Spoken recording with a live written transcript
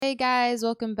Hey guys,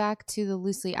 welcome back to the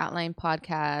Loosely Outlined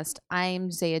podcast. I'm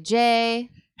Zaya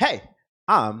J. Hey,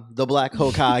 I'm the Black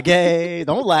Hokage.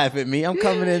 Don't laugh at me. I'm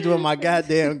coming in doing my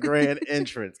goddamn grand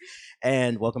entrance.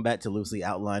 And welcome back to Loosely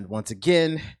Outlined once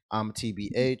again. I'm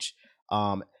TBH.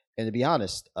 And to be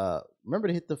honest, remember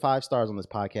to hit the 5 stars on this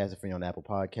podcast if you're on Apple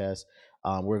Podcasts.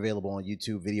 We're available on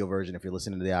YouTube video version if you're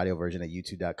listening to the audio version at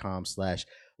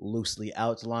youtube.com/loosely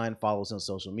outlined. Follow us on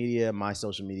social media. My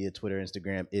social media, Twitter,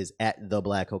 Instagram is at the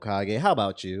Black Hokage. How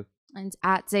about you? And it's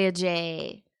at Zaya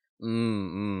J.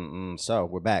 So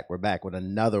we're back with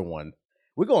another one.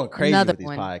 We're going crazy Another with these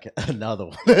one. podcasts. Another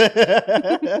one.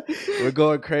 We're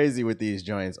going crazy with these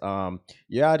joints.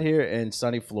 You're out here in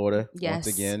sunny Florida Yes. once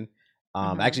again.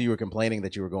 Actually, you were complaining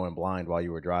that you were going blind while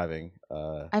you were driving.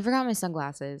 I forgot my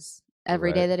sunglasses.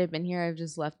 Every day that I've been here, I've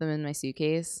just left them in my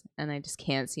suitcase, and I just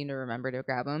can't seem to remember to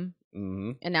grab them.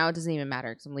 Mm-hmm. And now it doesn't even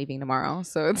matter because I'm leaving tomorrow.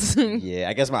 So it's Yeah,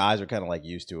 I guess my eyes were kind of like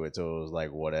used to it, so it was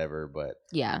like whatever. But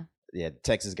yeah,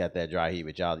 Texas got that dry heat,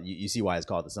 but y'all, you see why it's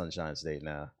called the Sunshine State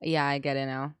now. yeah, I get it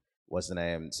now. What's the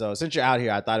name? So since you're out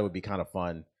here, I thought it would be kind of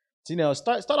fun. So,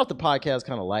 start off the podcast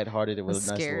kind of lighthearted. It was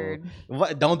I'm nice scared.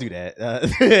 What? Don't do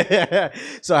that.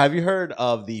 So have you heard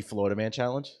of the Florida Man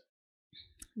Challenge?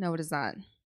 No, what is that?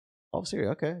 Oh,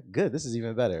 serious? Okay, good. This is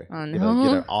even better. Oh, Get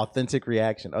no. an authentic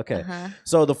reaction. Okay. Uh-huh.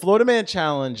 So the Florida Man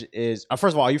Challenge is,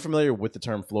 first of all, are you familiar with the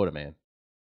term Florida Man?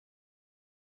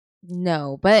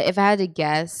 No, but if I had to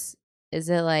guess, is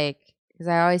it like, because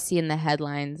I always see in the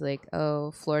headlines like,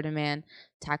 oh, Florida man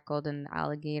tackled an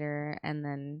alligator, and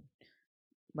then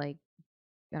like,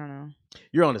 I don't know.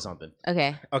 You're onto something.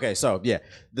 Okay. Okay, so yeah,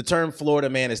 the term Florida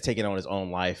Man is taking on his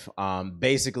own life.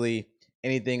 Basically,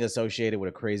 anything associated with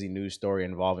a crazy news story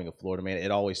involving a Florida man,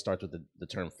 it always starts with the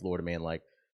term Florida Man. Like,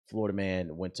 Florida man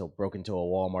broke into a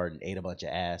Walmart and ate a bunch of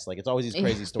ass. Like, it's always these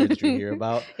crazy stories that you hear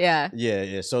about. Yeah.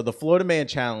 Yeah. So the Florida Man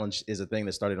Challenge is a thing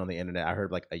that started on the internet. I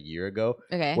heard like a year ago.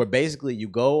 Okay. Where basically you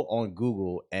go on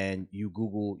Google and you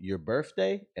Google your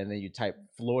birthday and then you type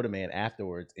Florida Man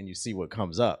afterwards and you see what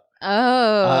comes up.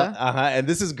 Oh. And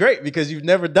this is great because you've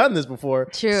never done this before.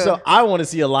 True. So I want to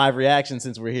see a live reaction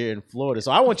since we're here in Florida.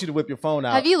 So I want you to whip your phone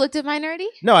out. Have you looked at mine already?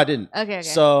 No, I didn't. Okay.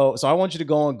 So I want you to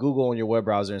go on Google on your web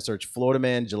browser and search Florida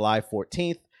Man July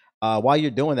 14th. While you're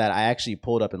doing that, I actually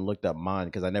pulled up and looked up mine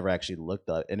because I never actually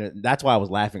looked up. And that's why I was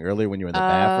laughing earlier when you were in the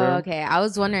bathroom. Okay. I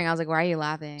was wondering. I was like, why are you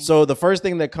laughing? So the first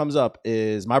thing that comes up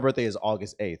is my birthday is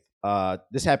August 8th.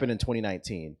 This happened in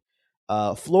 2019.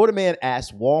 Florida man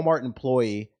asked Walmart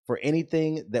employee for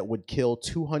anything that would kill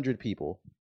 200 people.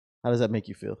 How does that make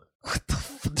you feel? What the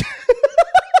fuck?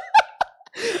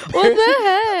 What the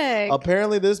heck?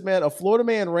 Apparently, a Florida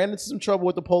man ran into some trouble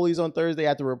with the police on Thursday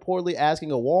after reportedly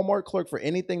asking a Walmart clerk for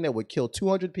anything that would kill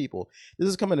 200 people. This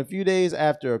is coming a few days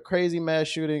after a crazy mass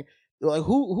shooting. Like,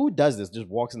 who does this? Just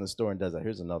walks in the store and does that.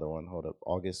 Here's another one. Hold up.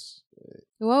 August.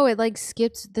 Whoa, it like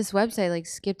skipped this website, like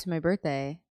skipped my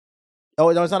birthday. Oh,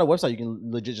 no, it's not a website. You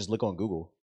can legit just look on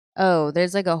Google. Oh,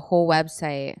 there's like a whole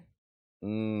website. I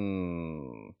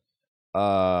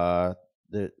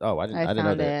didn't know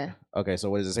found that. it. Okay, so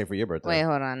what does it say for your birthday? Wait,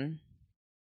 hold on.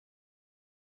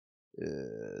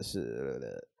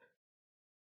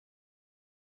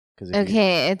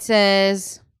 Okay, it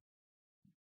says.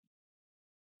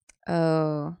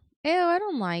 Oh, ew! I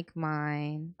don't like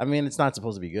mine. I mean, it's not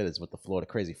supposed to be good. It's what the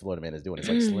crazy Florida man is doing. It's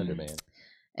like Slender Man.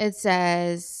 It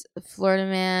says Florida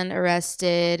man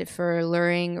arrested for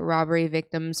luring robbery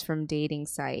victims from dating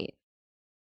site.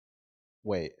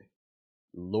 Wait,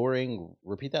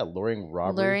 repeat that. Luring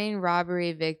robbery? Luring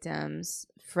robbery victims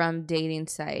from dating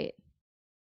site.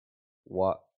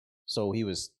 What? So he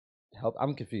was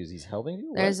I'm confused. He's helping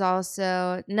you? There's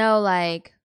also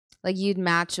like you'd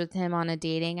match with him on a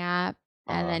dating app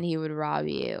and then he would rob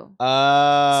you.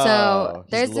 So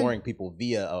he's luring people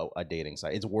via a dating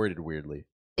site. It's worded weirdly.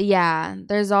 Yeah,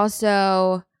 there's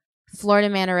also Florida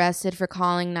man arrested for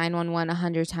calling 911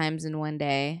 100 times in one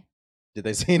day. Did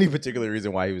they say any particular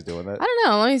reason why he was doing that? I don't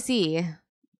know. Let me see.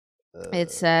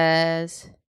 It says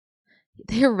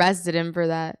they arrested him for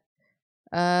that.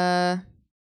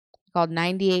 Called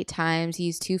 98 times. He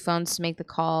used 2 phones to make the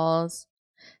calls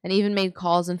and even made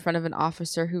calls in front of an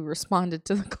officer who responded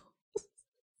to the call.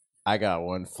 I got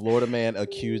one. Florida man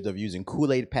accused of using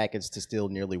Kool-Aid packets to steal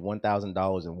nearly $1,000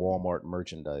 in Walmart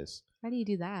merchandise. How do you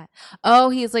do that?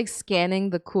 Oh, he's like scanning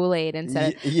the Kool-Aid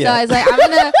instead. Yeah. So I was like,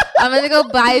 I'm gonna go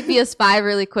buy a PS5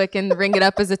 really quick and ring it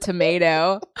up as a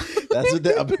tomato.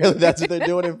 Apparently that's what they're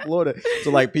doing in Florida.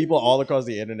 So like people all across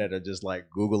the internet are just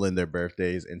like Googling their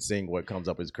birthdays and seeing what comes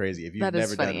up is crazy. If you've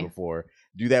never done it before,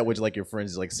 do that with like your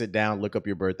friends. Like sit down, look up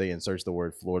your birthday and search the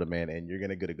word Florida man and you're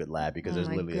gonna get a good laugh because there's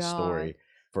literally a story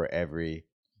for every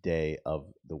day of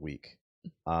the week.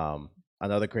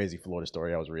 Another crazy Florida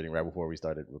story I was reading right before we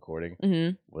started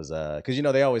recording was because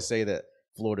they always say that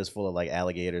Florida's full of like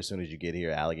alligators. As soon as you get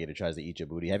here, alligator tries to eat your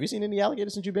booty. Have you seen any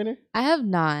alligators since you've been here? I have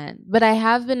not, but I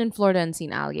have been in Florida and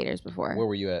seen alligators before. Where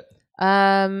were you at?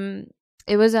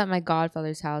 It was at my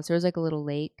godfather's house. There was like a little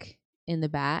lake in the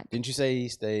back. Didn't you say he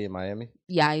stayed in Miami?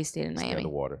 Yeah, he stayed in Miami. Near the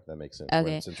water. That makes sense. Okay.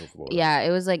 We're in Central Florida. Yeah,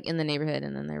 it was like in the neighborhood,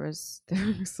 and then there was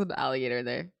an alligator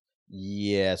there.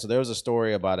 Yeah, so there was a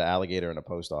story about an alligator in a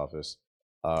post office.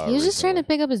 He was just trying to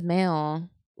pick up his mail.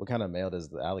 What kind of mail does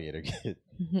the alligator get?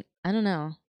 I don't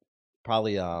know.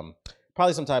 Probably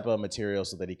some type of material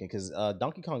so that he can, because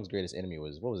Donkey Kong's greatest enemy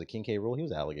was, what was it, King K. Rool? He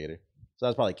was an alligator. So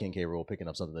that's probably King K. Rool picking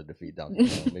up something to defeat Donkey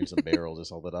Kong. Maybe some barrels or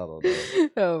something. I don't know.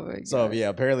 Oh my god. So yeah,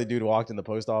 apparently dude walked in the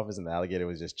post office and the alligator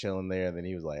was just chilling there, and then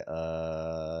he was like,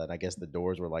 and I guess the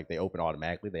doors were like, they open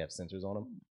automatically. They have sensors on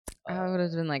them. I would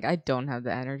have been like, I don't have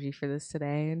the energy for this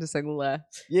today, and just like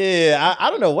left. Yeah, I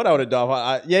don't know what I would have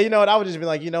done. Yeah, you know what? I would just be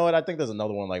like, you know what? I think there's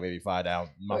another one like maybe 5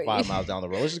 miles down the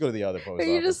road. Let's just go to the other post office.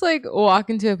 You just like walk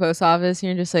into a post office, and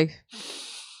you're just like,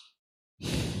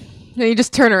 and you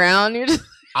just turn around. You're just.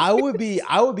 I would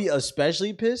be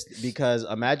especially pissed because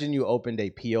imagine you opened a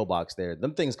PO box there.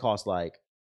 Them things cost like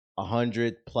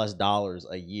 $100+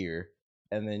 a year.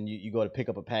 And then you go to pick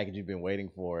up a package you've been waiting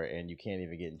for, and you can't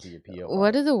even get into your PO box.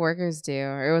 What did the workers do?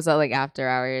 Or was that like after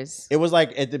hours? It was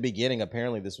like at the beginning.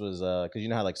 Apparently, this was because you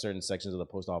know how like certain sections of the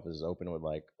post office is open with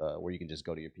like where you can just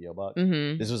go to your PO box.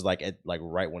 Mm-hmm. This was like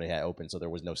right when it had opened, so there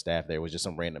was no staff there. It was just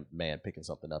some random man picking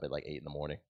something up at like 8 in the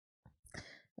morning.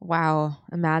 Wow!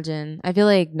 Imagine. I feel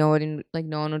like no one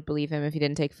would believe him if he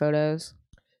didn't take photos.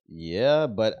 Yeah,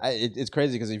 but it's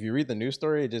crazy because if you read the news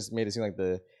story, it just made it seem like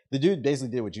the dude basically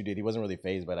did what you did. He wasn't really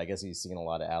phased, but I guess he's seen a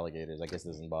lot of alligators. I guess it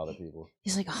doesn't bother people.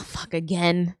 He's like, oh fuck,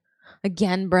 again,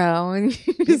 bro, and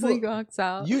he just like walks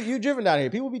out. You driven down here?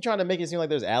 People be trying to make it seem like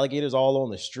there's alligators all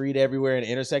on the street, everywhere in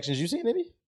intersections. You seen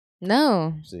any?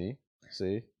 No. See.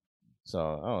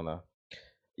 So I don't know.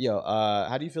 Yo,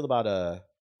 how do you feel about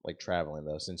like traveling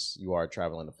though? Since you are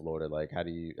traveling to Florida, like how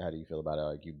do you feel about it?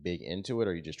 Like you big into it,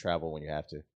 or you just travel when you have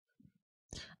to?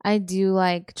 I do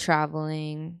like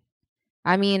traveling.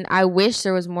 I mean, I wish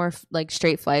there was more like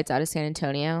straight flights out of San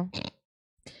Antonio.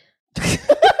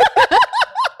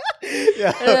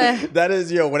 Yeah, that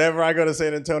is, whenever I go to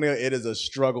San Antonio, it is a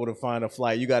struggle to find a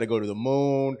flight. You got to go to the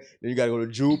moon, then you got to go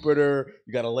to Jupiter.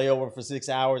 You got to lay over for 6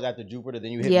 hours after Jupiter,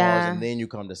 then you hit Mars, and then you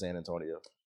come to San Antonio.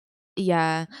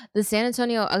 Yeah, the San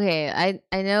Antonio. Okay,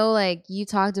 I know like you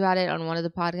talked about it on one of the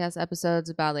podcast episodes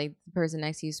about like the person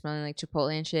next to you smelling like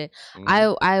Chipotle and shit.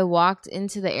 Mm-hmm. I walked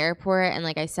into the airport and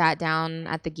like I sat down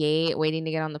at the gate waiting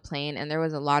to get on the plane, and there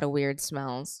was a lot of weird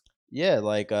smells. Yeah,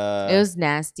 like it was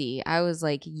nasty. I was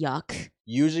like, yuck.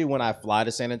 Usually when I fly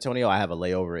to San Antonio, I have a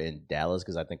layover in Dallas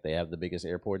because I think they have the biggest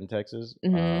airport in Texas.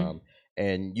 Mm-hmm.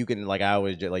 And you can I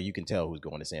always you can tell who's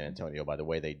going to San Antonio by the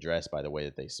way they dress, by the way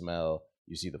that they smell.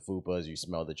 You see the fupas, you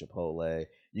smell the Chipotle.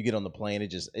 You get on the plane,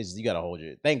 you gotta hold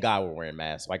your. Thank God we're wearing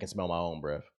masks, so I can smell my own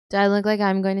breath. Do I look like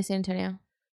I'm going to San Antonio?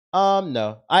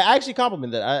 No. I actually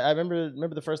compliment that. I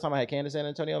remember the first time I had canned to San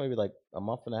Antonio, maybe like a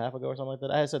month and a half ago or something like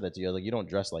that. I had said that to you. I was like, you don't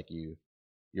dress like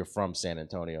you're from San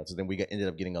Antonio. So then we ended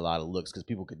up getting a lot of looks because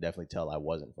people could definitely tell I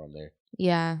wasn't from there.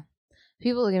 Yeah.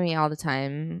 People look at me all the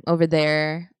time over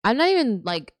there. I'm not even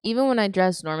like, even when I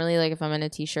dress normally, like if I'm in a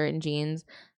t-shirt and jeans,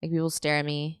 like people stare at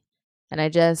me. And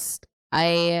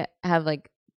I have like,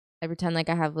 I pretend like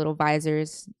I have little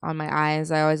visors on my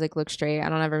eyes. I always like look straight. I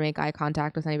don't ever make eye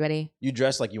contact with anybody. You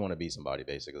dress like you want to be somebody,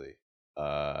 basically.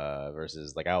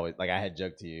 Versus like I had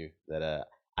joked to you that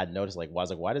I noticed like,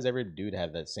 why does every dude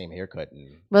have that same haircut?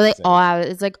 Well, they all have it.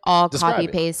 It's like all copy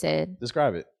pasted.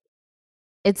 Describe it.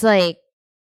 It's like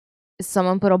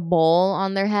someone put a bowl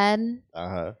on their head.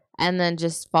 Uh-huh. And then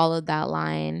just followed that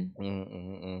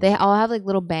line. They all have like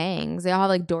little bangs. They all have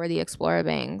like Dora the Explorer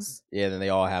bangs. Yeah, then they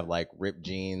all have like ripped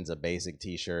jeans, a basic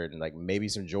t-shirt, and like maybe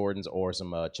some Jordans or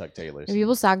some Chuck Taylors. And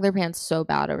people sag their pants so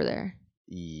bad over there.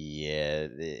 Yeah,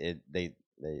 they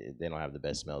don't have the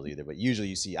best smells either. But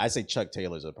usually I say Chuck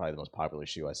Taylors are probably the most popular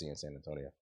shoe I see in San Antonio.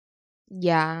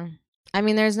 Yeah. I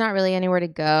mean, there's not really anywhere to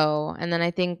go. And then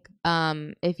I think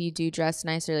if you do dress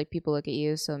nicer, like people look at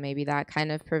you. So maybe that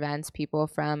kind of prevents people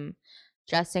from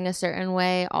dressing a certain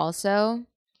way also.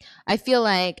 I feel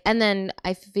like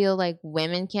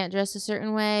women can't dress a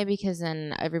certain way because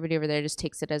then everybody over there just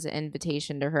takes it as an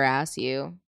invitation to harass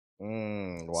you.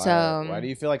 Why do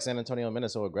you feel like San Antonio men are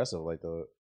so aggressive like that?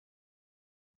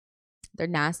 They're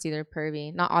nasty. They're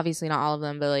pervy. Not all of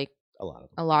them, but like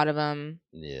a lot of them.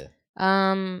 Yeah.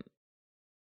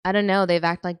 I don't know. They've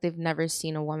acted like they've never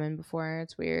seen a woman before.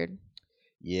 It's weird.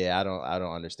 Yeah, I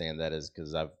don't understand that is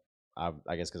because I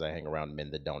guess because I hang around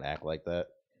men that don't act like that.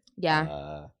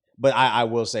 Yeah. But I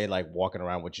will say, like, walking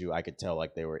around with you, I could tell,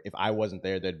 like, they were, if I wasn't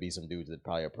there, there'd be some dudes that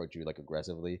probably approach you, like,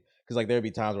 aggressively. Because, like, there'd be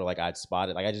times where, like, I'd spot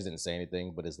it. Like, I just didn't say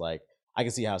anything, but it's like, I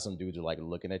can see how some dudes are, like,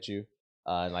 looking at you.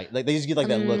 And, like, they just get, like,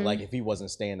 that look, like, if he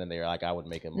wasn't standing there, like, I would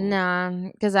make him move. Nah,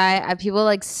 because I people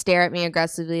like stare at me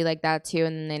aggressively like that too,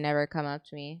 and then they never come up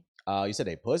to me. You said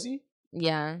they pussy?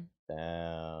 Yeah.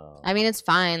 Damn. I mean, it's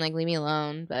fine. Like, leave me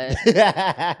alone. But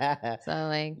so,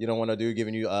 like, You don't want a dude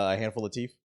giving you a handful of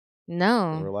teeth in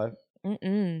real no. life?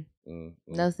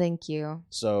 No, thank you.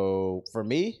 So for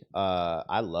me,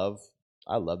 I love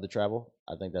to travel.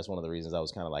 I think that's one of the reasons I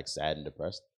was kind of like sad and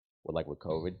depressed with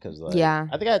COVID, because like Yeah.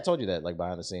 I think I had told you that, like,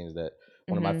 behind the scenes, that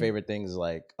one of my Mhm. favorite things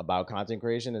like about content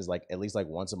creation is like at least like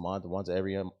once a month, once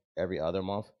every other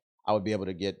month, I would be able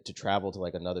to get to travel to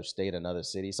like another state, another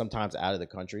city, sometimes out of the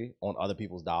country on other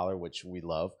people's dollar, which we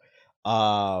love.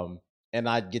 And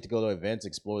I'd get to go to events,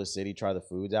 explore the city, try the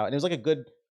foods out, and it was like a good,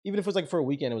 even if it was like for a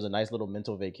weekend, it was a nice little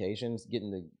mental vacation,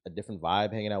 getting a different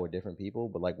vibe, hanging out with different people.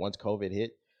 But like once COVID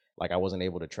hit, like I wasn't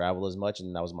able to travel as much,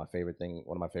 and that was my favorite thing.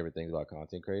 One of my favorite things about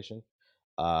content creation.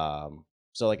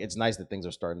 So like it's nice that things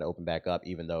are starting to open back up,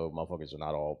 even though motherfuckers are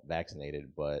not all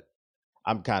vaccinated. But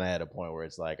I'm kind of at a point where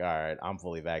it's like, all right, I'm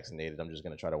fully vaccinated. I'm just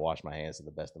gonna try to wash my hands to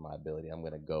the best of my ability. I'm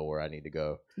gonna go where I need to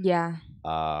go. Yeah.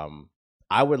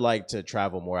 I would like to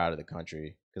travel more out of the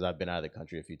country because I've been out of the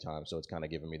country a few times, so it's kind of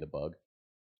giving me the bug.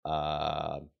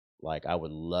 Like I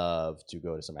would love to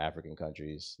go to some African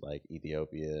countries like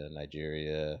Ethiopia,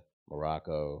 Nigeria,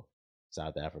 Morocco,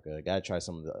 South Africa. Gotta try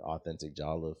some of the authentic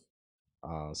jollof.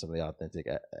 Some of the authentic.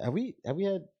 Have we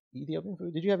had Ethiopian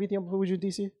food? Did you have Ethiopian food? Was you in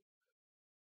DC?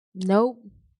 Nope.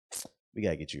 We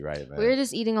gotta get you right, man. We were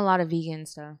just eating a lot of vegan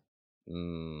stuff.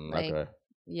 Like, okay.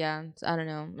 yeah, I don't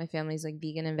know. My family's like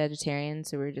vegan and vegetarian,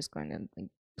 so we were just going to like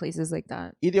places like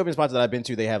that. Ethiopian spots that I've been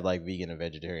to, they have like vegan and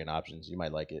vegetarian options. You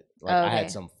might like it. Like I Okay.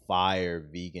 had some fire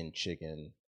vegan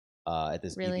chicken at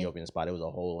this Really? Ethiopian spot. It was a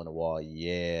hole in the wall.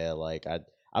 Yeah, like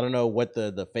I don't know what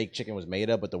the fake chicken was made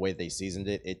of, but the way they seasoned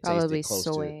it, it Probably tasted close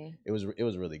to it. soy. It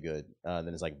was really good. Then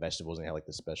it's like vegetables, and they had like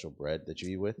the special bread that you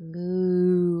eat with.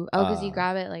 Ooh. Oh, because you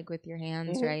grab it like with your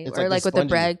hands, Mhm. right? It's Or like like the with the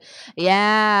sponges. bread.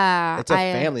 Yeah. It's a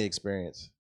family experience.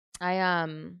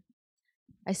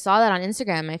 I saw that on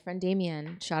Instagram. My friend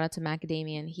Damien, shout out to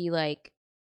Macadamian. He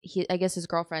I guess his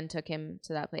girlfriend took him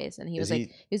to that place, and he was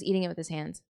he was eating it with his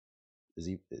hands.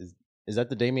 Is that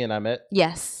the Damien I met?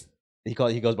 Yes. He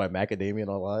goes by Macadamian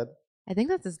online. I think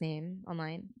that's his name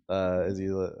online. Is he?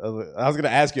 I was gonna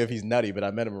ask you if he's nutty, but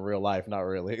I met him in real life. Not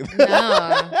really.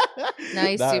 No,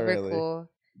 he's Not super really. cool.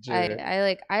 Sure.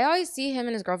 I always see him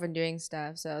and his girlfriend doing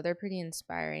stuff, so they're pretty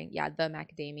inspiring. Yeah, the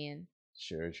Macadamian.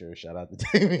 Sure. Shout out to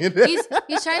Damien.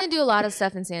 he's trying to do a lot of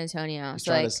stuff in San Antonio. He's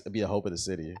So trying like, to be the hope of the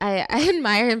city. I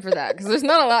admire him for that because there's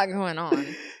not a lot going on.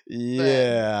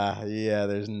 Yeah,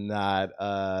 there's not.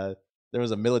 There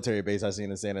was a military base I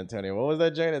seen in San Antonio. What was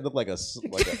that, Jane? It looked like a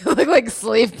looked like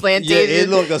slave plantation. Yeah, it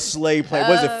looked like a slave plant.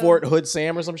 Was it Fort Hood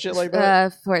Sam or some shit like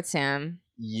that? Fort Sam.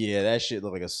 Yeah, that shit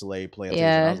looked like a slave plantation.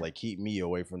 Yeah. I was like, keep me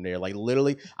away from there. Like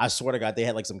literally, I swear to God, they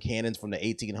had like some cannons from the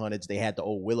 1800s. They had the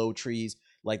old willow trees.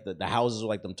 Like the houses were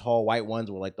like them tall white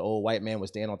ones where like the old white man would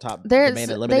stand on top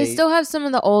demanding lemonade. They still have some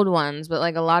of the old ones, but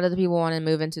like a lot of the people want to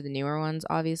move into the newer ones,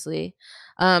 obviously.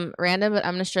 Random, but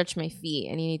I'm gonna stretch my feet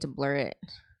and you need to blur it.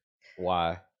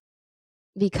 Why?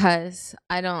 Because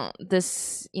I don't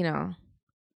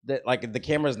that like the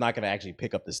camera's not gonna actually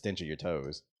pick up the stench of your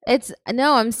toes.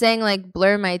 I'm saying like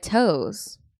blur my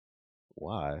toes.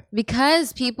 Why?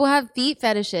 Because people have feet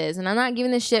fetishes, and I'm not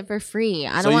giving this shit for free.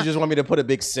 You just want me to put a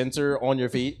big sensor on your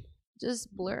feet?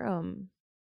 Just blur them.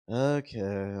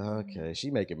 Okay. She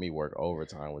making me work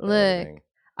overtime with Look,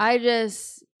 I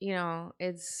just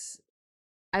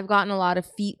I've gotten a lot of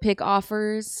feet pic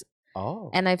offers. Oh.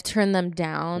 And I've turned them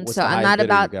down. What's so I'm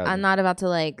not about to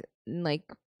like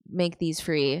make these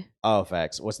free. Oh,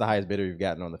 facts. What's the highest bidder you've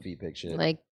gotten on the feet pic shit?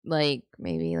 Like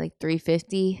maybe like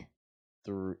 $350.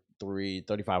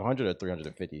 3,500 or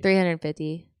 350?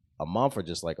 $350. A month or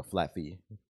just like a flat fee?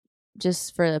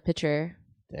 Just for the picture.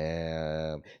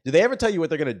 Damn. Do they ever tell you what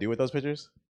they're gonna do with those pictures?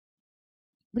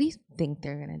 What do you think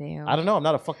they're gonna do? I don't know. I'm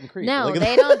not a fucking creep. No,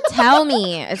 they don't tell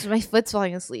me. It's my foot's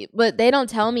falling asleep. But they don't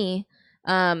tell me.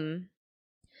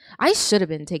 I should have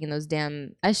been taking those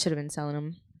I should have been selling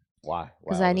them. Why?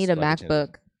 Because I need a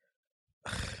MacBook.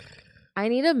 I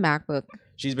need a MacBook.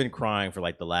 She's been crying for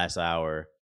like the last hour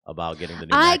about getting the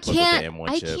new I MacBook with the can't. M1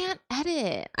 I chip. can't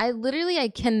edit. MacBook with the M1 I chip. can't edit. I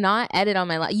cannot edit on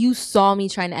my laptop. You saw me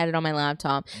trying to edit on my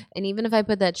laptop, and even if I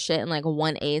put that shit in like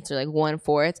 1/8 or like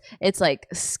 1/4, it's like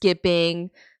skipping.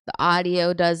 The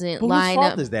audio doesn't But whose line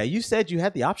fault up. is that? You said you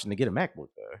had the option to get a MacBook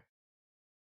though.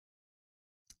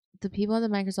 The people at the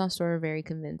Microsoft store are very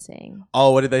convincing.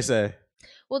 Oh, what did they say?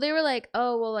 Well, they were like,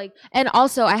 oh, well, like, and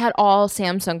also I had all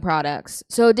Samsung products.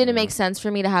 So it didn't make sense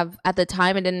for me to have, at the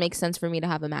time, it didn't make sense for me to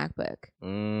have a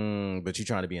MacBook. But you're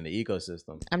trying to be in the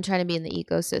ecosystem. I'm trying to be in the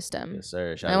ecosystem. Yes,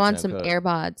 sir. I want some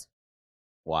AirPods.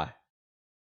 Why?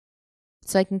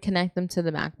 So I can connect them to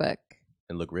the MacBook.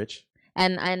 And look rich?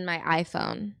 And my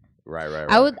iPhone. Right.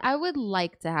 I would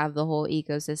like to have the whole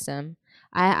ecosystem.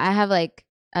 I have like,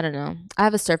 I don't know. I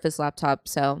have a Surface laptop,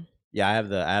 so. Yeah, I have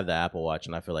the Apple Watch,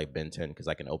 and I feel like Ben 10 because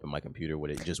I can open my computer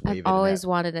with it. Just wave it. I've always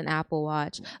wanted an Apple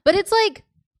Watch, but it's like,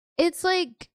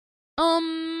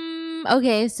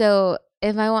 okay. So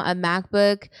if I want a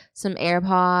MacBook, some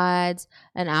AirPods,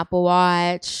 an Apple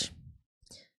Watch,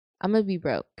 I'm gonna be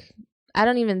broke. I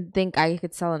don't even think I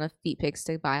could sell enough feet pics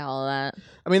to buy all of that.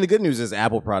 I mean, the good news is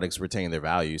Apple products retain their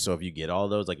value. So if you get all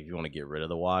those, like if you want to get rid of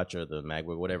the watch or the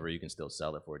MacBook, whatever, you can still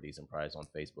sell it for a decent price on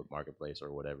Facebook Marketplace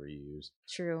or whatever you use.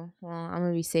 True. Well, I'm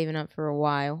gonna be saving up for a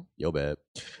while. Yo, bad.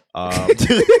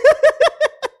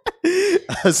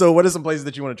 So what are some places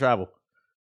that you want to travel?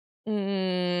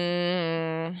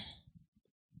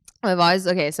 I've always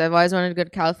wanted to go to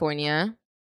California.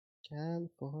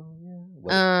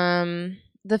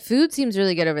 The food seems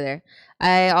really good over there.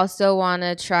 I also want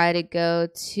to try to go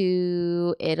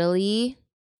to Italy.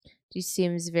 It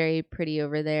seems very pretty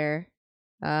over there.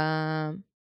 I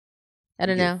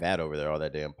don't know. Fat over there, all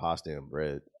that damn pasta and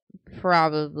bread.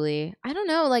 Probably. I don't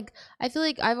know. Like, I feel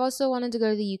like I've also wanted to go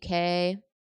to the UK.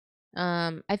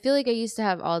 I feel like I used to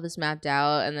have all this mapped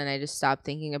out, and then I just stopped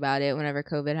thinking about it whenever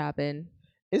COVID happened.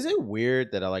 Is it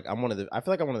weird that I feel like I'm one of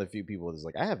the few people that's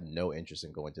like, I have no interest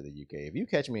in going to the UK. If you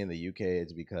catch me in the UK,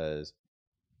 it's because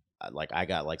I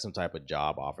got like some type of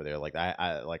job offer there. Like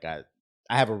I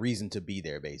have a reason to be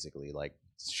there, basically, like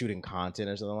shooting content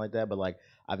or something like that. But like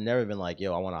I've never been like,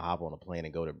 yo, I want to hop on a plane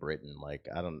and go to Britain. Like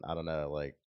I don't know.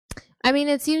 Like, I mean,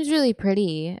 it seems really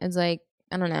pretty. It's like,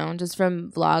 I don't know, just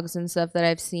from vlogs and stuff that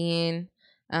I've seen,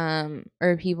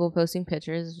 or people posting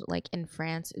pictures like in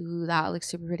France. Ooh, that looks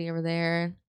super pretty over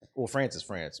there. Well, France is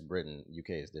France. Britain, UK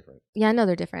is different. Yeah, I know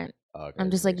they're different. Okay,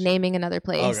 I'm just like naming another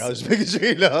place. Okay, I was making sure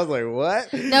you know. I was like,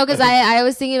 what? No, because I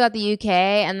was thinking about the UK,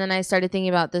 and then I started thinking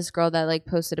about this girl that like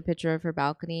posted a picture of her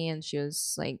balcony, and she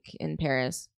was like in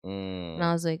Paris, and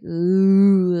I was like,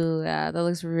 ooh, yeah, that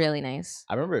looks really nice.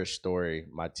 I remember a story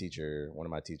one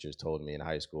of my teachers told me in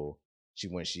high school.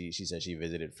 She said she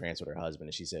visited France with her husband,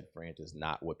 and she said France is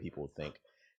not what people think.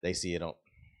 They see it on.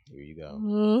 Here you go.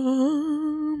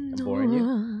 I'm boring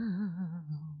you?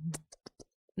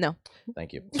 No.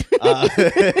 Thank you.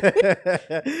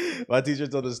 My teacher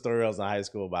told a story when I was in high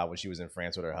school about when she was in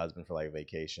France with her husband for like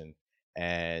vacation.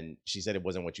 And she said it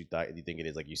wasn't what you think it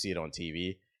is. Like you see it on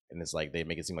TV and it's like they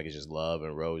make it seem like it's just love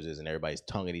and roses and everybody's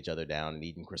tonguing each other down and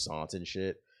eating croissants and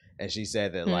shit. And she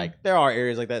said that like there are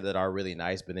areas like that are really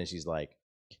nice, but then she's like,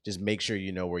 just make sure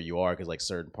you know where you are because like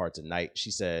certain parts of night. She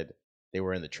said they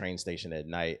were in the train station at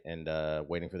night and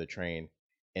waiting for the train,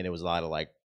 and it was a lot of like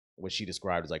what she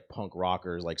described as like punk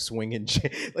rockers, like swinging.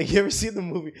 Like you ever seen the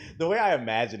movie? The way I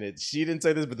imagine it, she didn't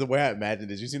say this, but the way I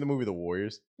imagined it, you seen the movie The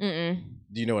Warriors? Do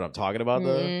you know what I'm talking about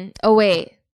though? Oh wait.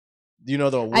 Do you know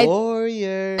The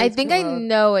Warriors? I think I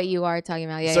know what you are talking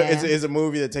about. Yeah. So yeah. It's a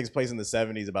movie that takes place in the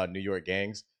 70s about New York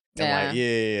gangs. And like,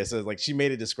 yeah. So like she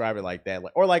made it describe it like that.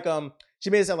 Like, or like she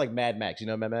made it sound like Mad Max. You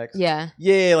know Mad Max? Yeah.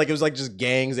 Yeah, like it was like just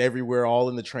gangs everywhere, all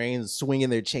in the trains, swinging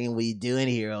their chain. What are you doing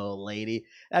here, old lady?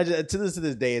 To this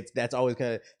day, that's always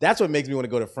kind of that's what makes me want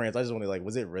to go to France. I just want to like,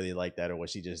 was it really like that, or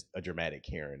was she just a dramatic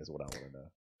Karen? Is what I want to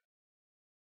know.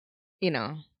 You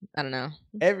know, I don't know.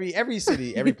 Every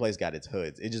city, every place got its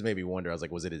hoods. It just made me wonder. I was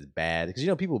like, was it as bad? Because you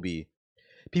know,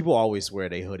 people always swear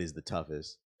their hood is the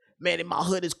toughest. Man, in my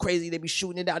hood is crazy. They be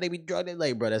shooting it out. They be drugging it.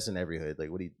 Like, bro, that's in every hood.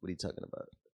 Like, what are you talking about?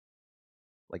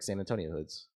 Like San Antonio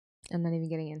hoods. I'm not even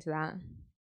getting into that.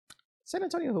 San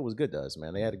Antonio hood was good to us,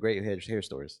 man. They had great hair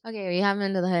stores. Okay, you haven't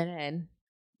into the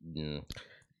hood.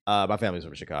 My family's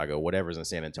from Chicago. Whatever's in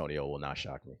San Antonio will not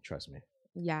shock me. Trust me.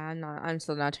 Yeah, I'm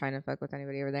still not trying to fuck with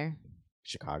anybody over there.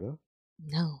 Chicago?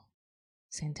 No.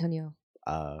 San Antonio.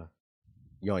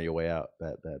 You're on your way out.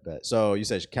 Bet. So you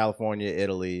said California,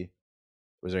 Italy.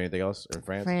 Was there anything else in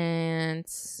France?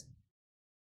 France.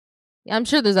 Yeah, I'm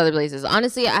sure there's other places.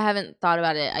 Honestly, I haven't thought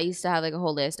about it. I used to have like a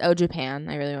whole list. Oh, Japan.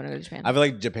 I really want to go to Japan. I feel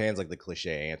like Japan's like the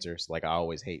cliche answers. Like I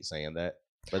always hate saying that.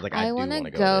 But like I do want to go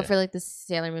go there. for like the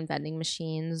Sailor Moon vending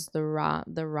machines, the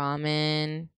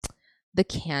ramen, the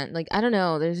can. Like I don't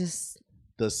know. There's just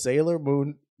the Sailor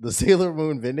Moon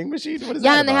vending machine. What is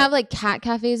yeah, that and they about? have like cat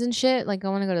cafes and shit. Like I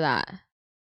want to go to that.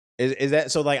 Is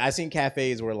that so? Like I seen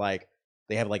cafes where like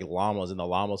they have like llamas and the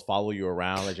llamas follow you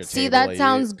around at your See, table. that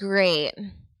sounds great.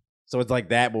 So it's like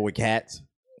that, but with cats.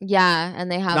 Yeah,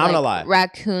 and they have I'm gonna like lie.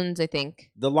 raccoons. I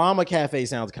think The llama cafe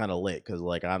sounds kind of lit because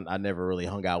like I never really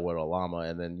hung out with a llama,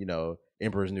 and then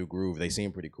Emperor's New Groove, they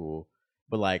seem pretty cool.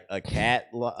 But like a cat,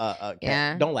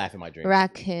 Yeah. don't laugh at my dreams.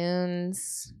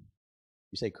 Raccoons.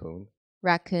 You say coon?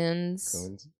 Raccoons.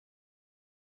 Coons?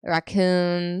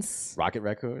 Raccoons. Rocket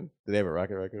raccoon? Do they have a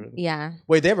rocket raccoon? Yeah,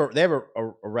 Wait, they have a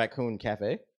raccoon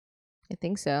cafe I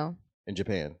think so. in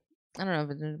Japan. I don't know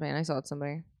if it's in Japan. I saw it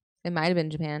somewhere. It might have been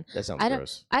Japan. That sounds I don't.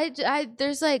 gross.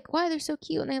 There's like, why they're so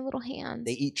cute and they have little hands.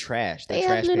 They eat trash. They're They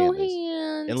trash have little pandas.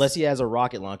 hands. Unless he has a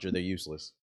rocket launcher, they're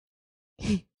useless.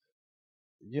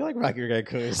 You like rocket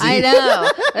raccoons? I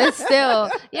know, but still,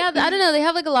 yeah. I don't know. They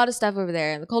have like a lot of stuff over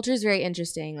there. The culture is very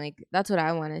interesting. Like that's what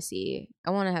I want to see.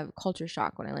 I want to have culture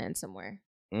shock when I land somewhere.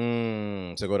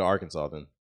 So go to Arkansas then.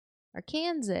 Or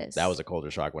Kansas. That was a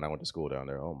culture shock when I went to school down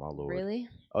there. Oh my lord. Really?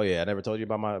 Oh yeah, I never told you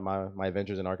about my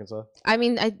adventures in Arkansas. I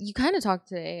mean, you kind of talked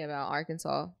today about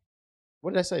Arkansas.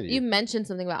 What did I say to you? You mentioned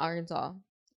something about Arkansas.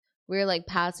 We were like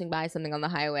passing by something on the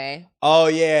highway. Oh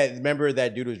yeah, remember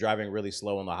that dude was driving really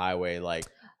slow on the highway, like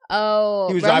Oh,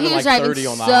 he was bro, driving like 30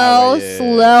 on the so highway. Yeah.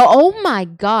 slow. Oh my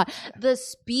god, the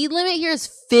speed limit here is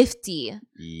 50.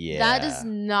 Yeah, That does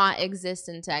not exist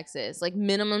in Texas. Like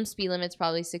minimum speed limit's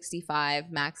probably 65.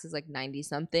 Max is like 90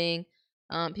 something.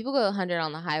 People go 100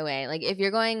 on the highway. Like if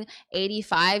you're going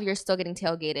 85, you're still getting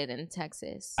tailgated in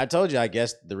Texas. I told you. I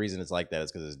guess the reason it's like that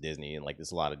is because it's Disney and like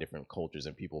there's a lot of different cultures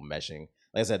and people meshing.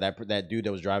 Like I said, that dude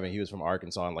that was driving, he was from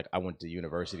Arkansas, and like I went to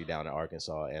university down in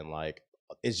Arkansas, and like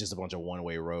it's just a bunch of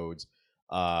one-way roads.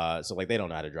 So like they don't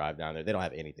know how to drive down there. They don't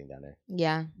have anything down there.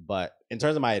 Yeah. But in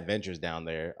terms of my adventures down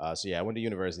there, so yeah, I went to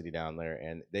university down there,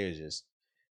 and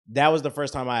that was the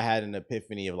first time I had an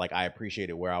epiphany of like I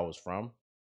appreciated where I was from.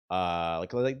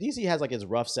 Like DC has like its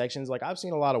rough sections. Like I've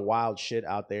seen a lot of wild shit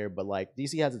out there, but like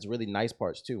DC has its really nice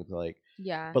parts too. Like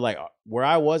Yeah. but like where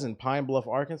I was in Pine Bluff,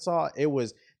 Arkansas, there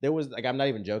was like I'm not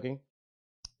even joking.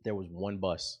 There was one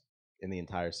bus in the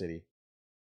entire city.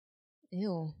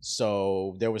 Ew.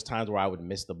 So there was times where I would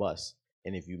miss the bus,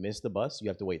 and if you miss the bus, you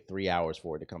have to wait 3 hours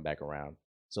for it to come back around.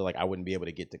 So like I wouldn't be able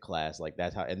to get to class. Like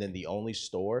that's how. And then the only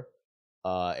store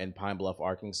in Pine Bluff,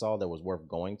 Arkansas, that was worth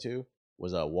going to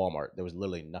was a Walmart. There was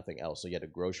literally nothing else. So you had a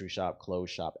grocery shop, clothes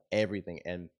shop, everything,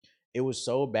 and it was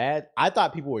so bad. I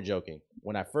thought people were joking.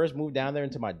 When I first moved down there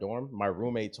into my dorm, my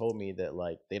roommate told me that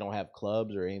like they don't have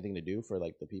clubs or anything to do for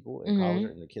like the people in college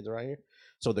and the kids around here.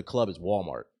 So the club is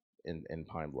Walmart in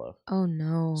Pine Bluff. Oh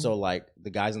no. So like the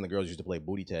guys and the girls used to play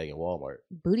booty tag in Walmart.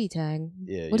 Booty tag.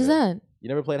 Yeah. What is that? You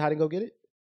never played hide and go get it?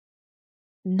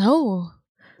 No.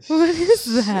 What is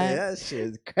that? Shit, that shit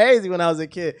is crazy when I was a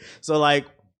kid. So like,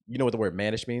 you know what the word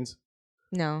mannish means?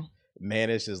 No.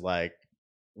 Mannish is like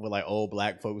what like old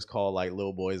black folks call like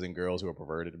little boys and girls who are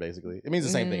perverted. Basically, it means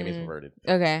the same thing. It means perverted.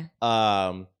 Okay.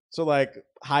 So like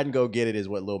hide and go get it is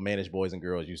what little mannish boys and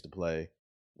girls used to play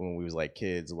when we was like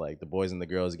kids. Like the boys and the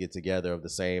girls get together of the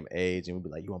same age, and we'd be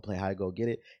like, "You want to play hide and go get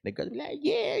it?" And the girls would be like,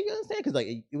 "Yeah," you understand? Because like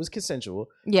it was consensual.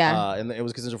 Yeah. And it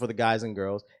was consensual for the guys and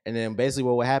girls. And then basically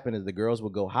what would happen is the girls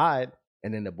would go hide,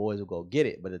 and then the boys would go get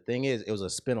it. But the thing is, it was a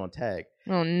spin on tag.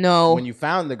 Oh no. When you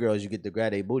found the girls, you get to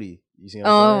grab their booty. You see? What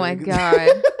Oh I'm my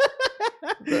saying?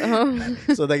 god.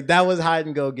 So like that was hide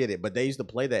and go get it. But they used to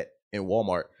play that in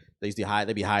Walmart. They used to hide.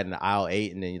 They'd be hiding in aisle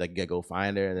 8, and then you like get go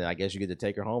find her, and then I guess you get to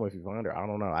take her home if you find her. I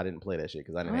don't know. I didn't play that shit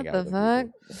because I didn't hang out What with the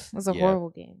them fuck? people. That's a Yeah. horrible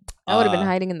game. I would have been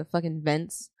hiding in the fucking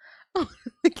vents.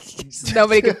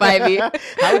 Nobody could find me.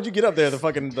 How would you get up there? I'll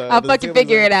fucking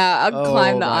figure it out. I'll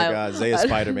climb the aisle. Oh my god, Zay is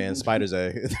Spider-Man, Spider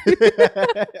Zay.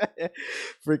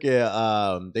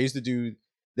 Freaking they used to do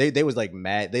they was like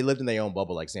mad. They lived in their own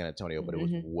bubble like San Antonio, but it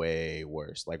was way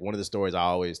worse. Like one of the stories I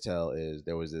always tell is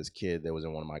there was this kid that was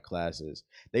in one of my classes.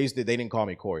 They didn't call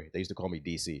me Corey. They used to call me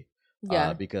DC.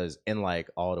 Yeah. Because and like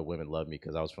all the women loved me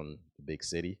because I was from the big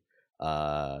city.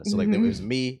 So like there was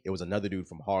me, it was another dude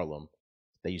from Harlem.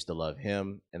 They used to love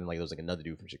him, and then like there was like another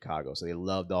dude from Chicago. So they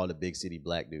loved all the big city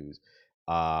black dudes.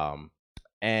 And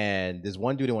there's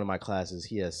one dude in one of my classes,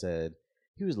 he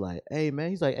was like, "Hey man,"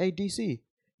 he's like, "Hey DC."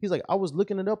 He's like, "I was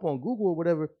looking it up on Google or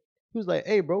whatever." He was like,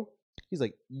 "Hey bro," he's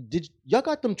like, y'all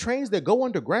got them trains that go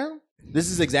underground?"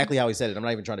 This is exactly how he said it. I'm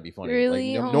not even trying to be funny.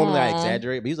 Really? Like, normally I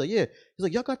exaggerate, but he's like, "Yeah." He's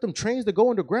like, "Y'all got them trains that go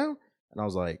underground?" And I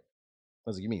was like,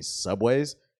 "You mean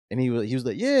subways?" And he was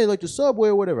like, yeah, like the subway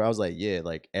or whatever. I was like, yeah,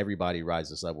 like everybody rides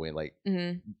the subway. And like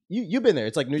you've been there.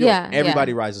 It's like New York. Yeah,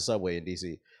 Everybody yeah. rides the subway in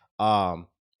DC.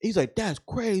 He's like, that's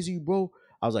crazy, bro.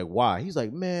 I was like, why? He's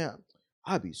like, man,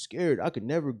 I'd be scared. I could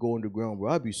never go underground,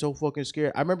 bro. I'd be so fucking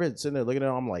scared. I remember sitting there looking at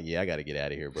him. I'm like, yeah, I gotta get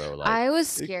out of here, bro. Like, I was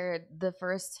scared the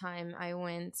first time I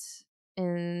went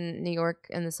in New York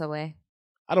in the subway.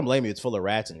 I don't blame you. It's full of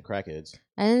rats and crackheads.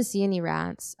 I didn't see any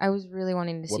rats. I was really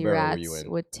wanting to What see borough were rats you in?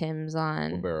 with Tim's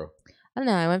on. What borough? I don't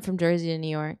know. I went from Jersey to New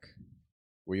York.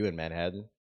 Were you in Manhattan?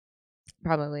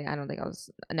 Probably. I don't think I was.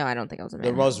 No, I don't think I was in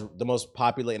Manhattan. The most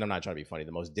populated. And I'm not trying to be funny.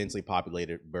 The most densely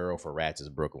populated borough for rats is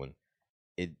Brooklyn.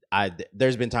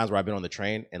 There's been times where I've been on the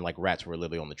train and like rats were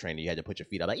literally on the train. And you had to put your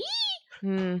feet out like.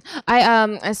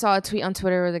 I saw a tweet on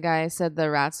Twitter where the guy said the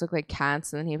rats look like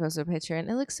cats, and then he posted a picture, and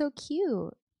it looks so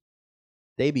cute.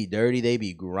 They be dirty. They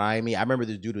be grimy. I remember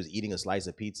this dude was eating a slice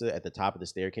of pizza at the top of the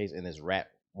staircase, and this rat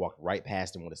walked right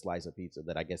past him with a slice of pizza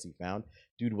that I guess he found.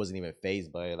 Dude wasn't even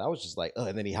fazed by it. I was just like, ugh.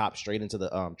 And then he hopped straight into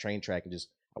the train track and just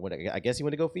I guess he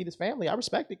went to go feed his family. I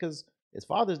respect it because it's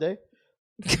Father's Day.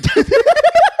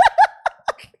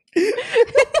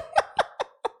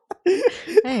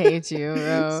 I hate you,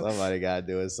 bro. Somebody gotta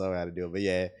do it. Somebody gotta do it. But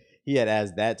yeah, he had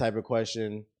asked that type of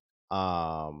question.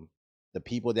 The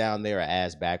people down there are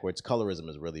ass backwards. Colorism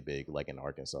is really big, like in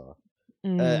Arkansas.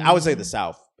 I would say the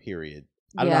South. Period.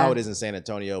 I don't know how it is in San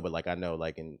Antonio, but like I know,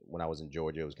 like when I was in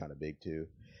Georgia, it was kind of big too.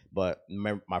 But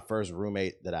my first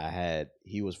roommate that I had,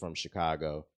 he was from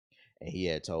Chicago, and he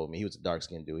had told me he was a dark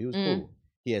skinned dude. He was cool.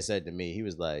 He had said to me, he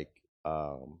was like,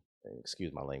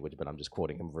 excuse my language, but I'm just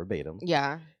quoting him verbatim.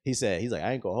 Yeah. He's like,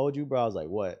 I ain't gonna hold you, bro. I was like,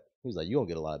 what? He was like, you gonna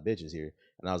get a lot of bitches here.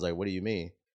 And I was like, what do you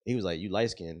mean? He was like, you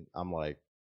light skinned. I'm like,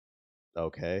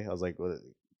 okay. I was like,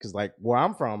 because like where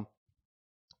I'm from,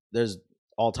 there's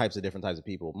all types of different types of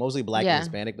people, mostly black and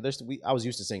Hispanic, but I was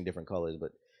used to seeing different colors,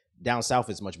 but down south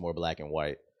it's much more black and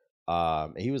white.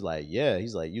 And he was like, yeah,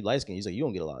 he's like, you light skinned. He's like, you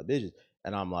don't get a lot of bitches.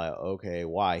 And I'm like, okay,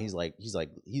 why? He's like,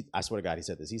 I swear to God, he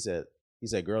said this. He said,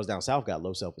 girls down south got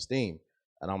low self-esteem.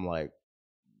 And I'm like,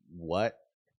 what?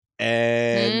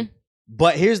 And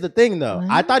but here's the thing though. What?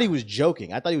 I thought he was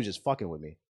joking. I thought he was just fucking with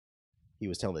me. He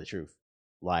was telling the truth.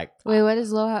 Like, what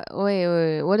does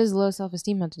low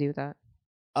self-esteem have to do with that?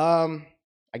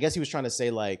 I guess he was trying to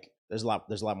say like there's a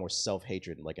lot more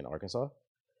self-hatred like in Arkansas.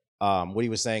 What he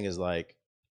was saying is like,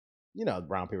 you know,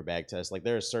 brown paper bag test. Like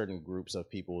there are certain groups of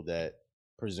people that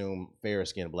presume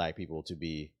fair-skinned black people to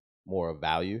be more of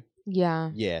value. Yeah.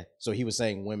 Yeah. So he was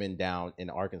saying women down in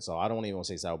Arkansas. I don't even want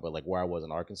to say South, but like where I was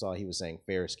in Arkansas, he was saying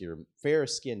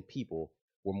fair-skinned people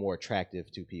were more attractive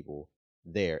to people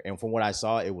there. And from what I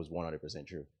saw, it was 100%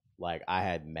 true. Like I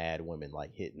had mad women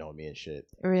like hitting on me and shit.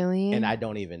 Really? And I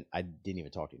didn't even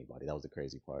talk to anybody. That was the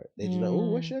crazy part. They just like, oh,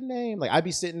 what's your name? Like I'd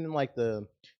be sitting in like the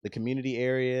community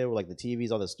area where like the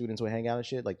TVs, all the students would hang out and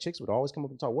shit. Like chicks would always come up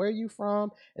and talk, where are you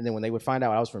from? And then when they would find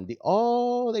out I was from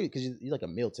because you like a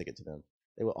meal ticket to them.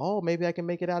 They were, oh, maybe I can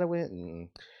make it out of it.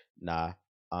 Nah.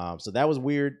 So that was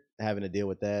weird having to deal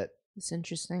with that. It's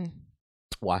interesting.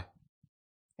 Why?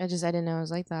 I didn't know it was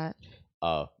like that.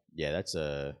 Oh, yeah, that's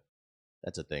a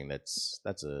thing that's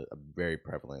a very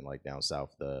prevalent like down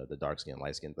south, the dark skin,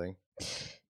 light skin thing.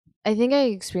 I think I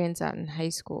experienced that in high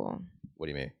school. What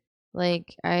do you mean?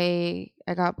 Like I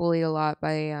got bullied a lot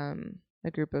by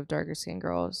a group of darker skinned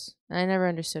girls, and I never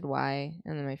understood why.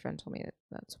 And then my friend told me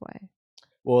that's why.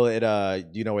 Well, do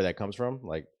you know where that comes from,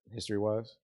 like history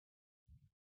wise?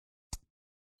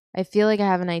 I feel like I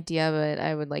have an idea, but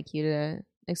I would like you to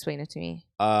explain it to me.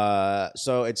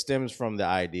 So it stems from the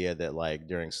idea that like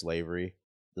during slavery,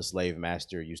 the slave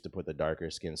master used to put the darker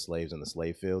skinned slaves in the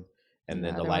slave field, and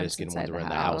then the lighter skinned ones were in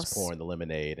the house pouring the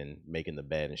lemonade and making the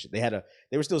bed and shit.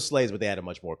 They were still slaves, but they had a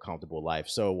much more comfortable life.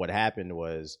 So what happened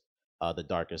was the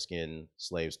darker skinned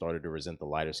slaves started to resent the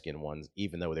lighter skinned ones,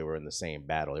 even though they were in the same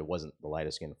battle. It wasn't the lighter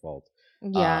skinned fault.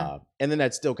 Yeah. And then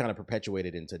that's still kind of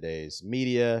perpetuated in today's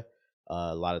media.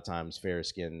 A lot of times fair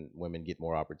skinned women get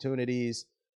more opportunities.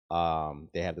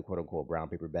 They have the quote unquote brown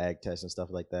paper bag test and stuff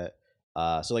like that.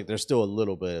 So like there's still a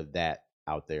little bit of that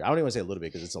out there. I don't even want to say a little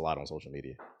bit because it's a lot on social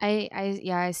media.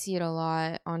 I see it a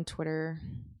lot on Twitter.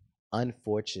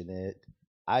 Unfortunate.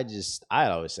 I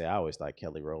always thought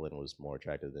Kelly Rowland was more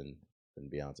attractive than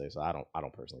Beyonce. So I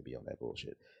don't personally be on that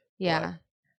bullshit. Yeah. But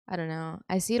I don't know.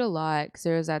 I see it a lot because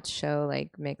there was that show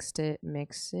like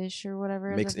Mix-ish or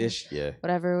whatever. Mix-ish, yeah.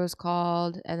 Whatever it was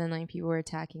called. And then like people were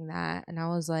attacking that. And I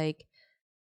was like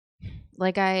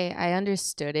I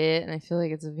understood it, and I feel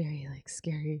like it's a very like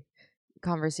scary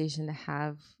conversation to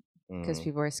have because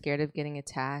people are scared of getting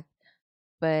attacked.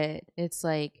 But it's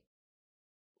like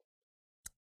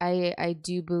I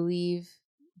do believe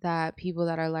that people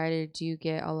that are lighter do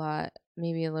get a lot,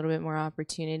 maybe a little bit more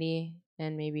opportunity,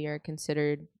 and maybe are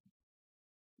considered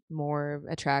more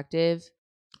attractive,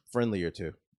 Friendlier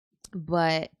too.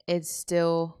 but it's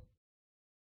still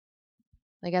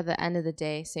like at the end of the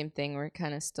day, same thing. We're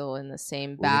kind of still in the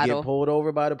same When we get battle. pulled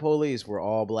over by the police, we're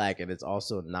all black, and it's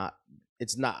also not.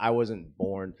 It's not. I wasn't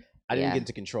born. I didn't Yeah. get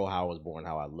to control how I was born,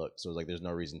 how I looked. So it's like there's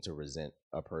no reason to resent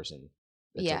a person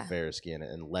that's Yeah. of fair skin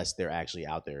unless they're actually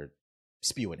out there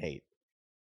spewing hate.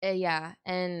 Yeah,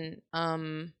 and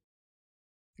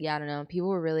yeah, I don't know. People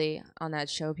were really on that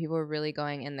show. People were really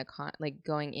going in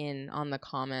going in on the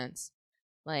comments.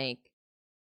 Like,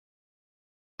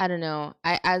 I don't know.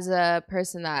 I as a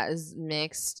person that is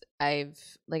mixed, I've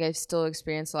still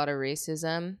experienced a lot of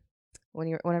racism.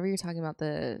 Whenever you're talking about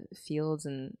the fields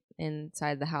and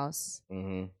inside the house.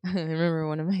 Mm-hmm. I remember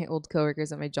one of my old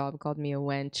coworkers at my job called me a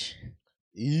wench.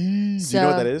 Do you know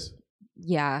what that is?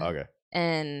 Yeah. Okay.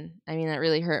 And I mean that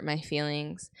really hurt my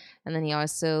feelings. And then he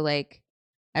also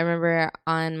I remember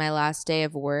on my last day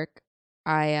of work,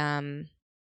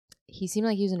 he seemed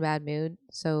like he was in a bad mood,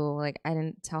 so I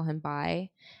didn't tell him bye.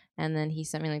 And then he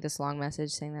sent me this long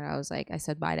message saying that I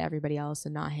said bye to everybody else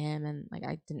and not him. And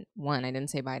I didn't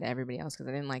say bye to everybody else because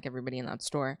I didn't like everybody in that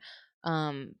store.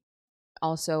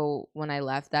 Also, when I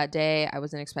left that day, I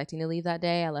wasn't expecting to leave that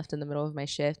day. I left in the middle of my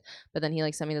shift, but then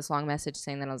he sent me this long message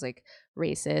saying that I was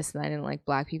racist and I didn't like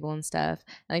black people and stuff.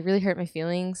 And really hurt my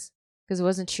feelings because it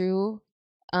wasn't true.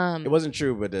 It wasn't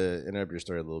true, but to interrupt your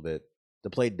story a little bit, to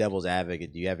play devil's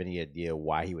advocate, do you have any idea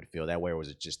why he would feel that way, or was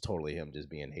it just totally him just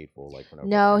being hateful?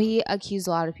 No, he accused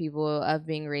a lot of people of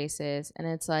being racist, and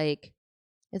it's like,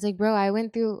 bro, I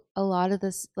went through a lot of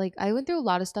this. I went through a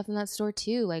lot of stuff in that store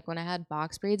too. When I had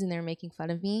box braids and they were making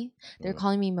fun of me, they were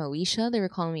calling me Moesha. They were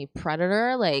calling me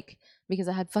Predator, because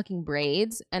I had fucking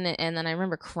braids. And then I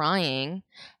remember crying.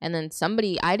 And then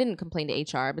I didn't complain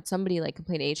to HR, but somebody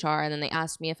complained to HR. And then they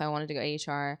asked me if I wanted to go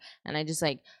to HR. And I just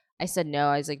I said no.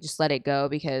 I was just let it go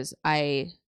because I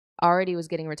already was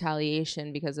getting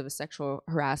retaliation because of a sexual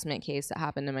harassment case that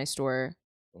happened in my store.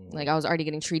 I was already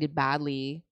getting treated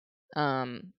badly.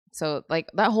 So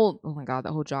that whole, oh my god,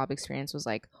 that whole job experience was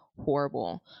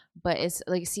horrible. But it's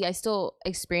see, I still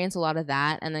experience a lot of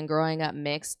that. And then growing up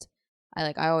mixed,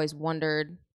 I always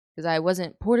wondered, because I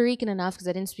wasn't Puerto Rican enough because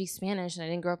I didn't speak Spanish and I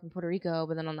didn't grow up in Puerto Rico.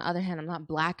 But then on the other hand, I'm not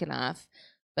black enough.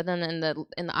 But then in the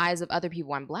eyes of other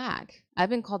people, I'm black. I've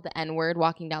been called the N-word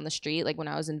walking down the street, when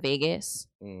I was in Vegas.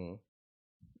 Mm-hmm.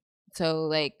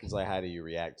 So it's how do you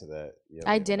react to that?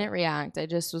 I didn't react. I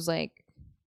just was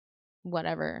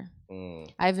whatever.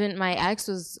 My ex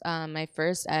was my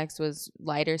first ex was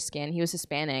lighter skin. He was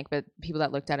Hispanic, but people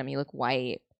that looked at him, he looked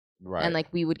white. Right. And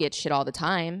we would get shit all the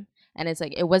time. And it's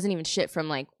it wasn't even shit from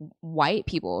white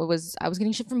people. I was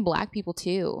getting shit from black people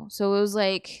too. So it was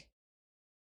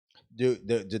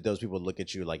did those people look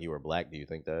at you like you were black? Do you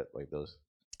think that those?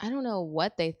 I don't know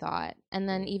what they thought. And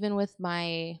then even with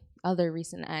my other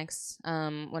recent ex,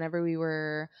 whenever we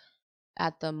were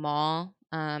at the mall,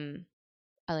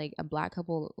 a black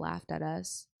couple laughed at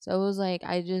us. So it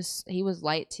was he was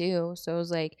light too. So it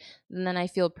was and then I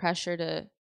feel pressure to,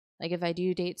 if I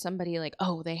do date somebody,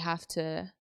 oh, they have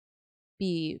to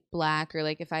be black, or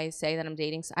if I say that I'm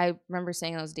dating, I remember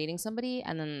saying I was dating somebody,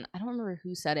 and then I don't remember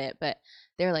who said it, but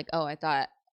they're oh, I thought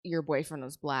your boyfriend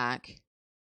was black.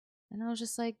 And I was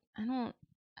just I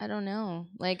don't know.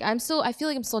 I feel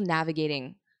I'm still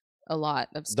navigating a lot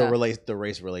of stuff. The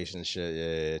race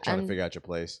relationship, trying to figure out your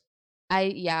place.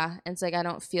 And it's I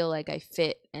don't feel I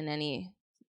fit in any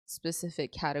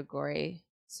specific category.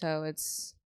 So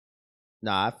it's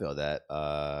Nah, I feel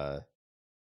that.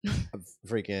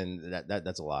 Freaking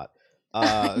that's a lot. No,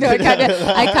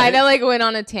 I kind of went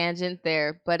on a tangent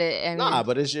there, but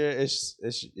but it's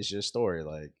your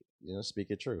story. Speak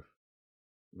your truth.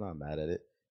 I'm not mad at it.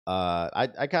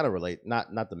 I kind of relate,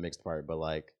 not the mixed part, but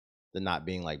the not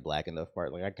being black enough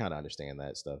part. I kind of understand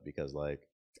that stuff because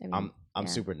I'm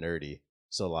super nerdy.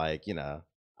 So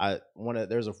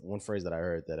there's one phrase that I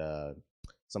heard that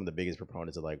some of the biggest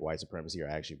proponents of white supremacy are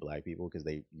actually black people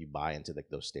because you buy into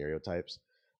those stereotypes.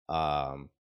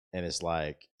 And it's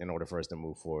in order for us to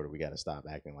move forward, we got to stop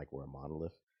acting like we're a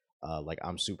monolith.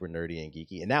 I'm super nerdy and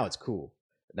geeky, and now it's cool.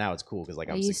 Now it's cool because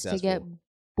I'm successful. To get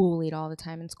bullied all the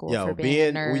time in school for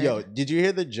being a nerd. Did you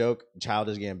hear the joke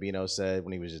Childish Gambino said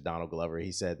when he was just Donald Glover?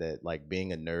 He said that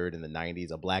being a nerd in the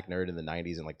 90s, a black nerd in the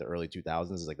 90s and the early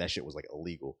 2000s is that shit was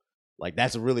illegal.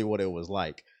 That's really what it was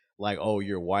like. Oh,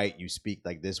 you're white, you speak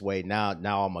this way. Now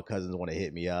all my cousins want to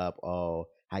hit me up. Oh,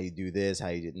 how you do this? How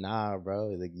you do? Nah,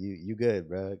 bro. You good,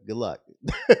 bro. Good luck.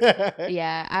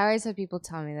 Yeah, I always have people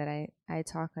tell me that I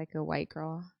talk like a white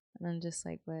girl. And I'm just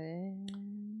like,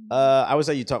 what? I would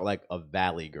say you talk like a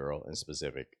valley girl in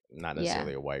specific, not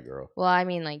necessarily Yeah. a white girl. Well, I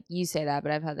mean, like you say that,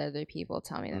 but I've had other people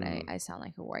tell me that Mm. I sound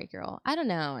like a white girl. I don't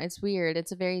know. It's weird.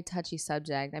 It's a very touchy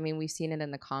subject. I mean, we've seen it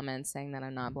in the comments saying that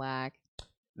I'm not black.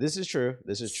 This is true.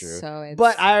 This is true. So it's,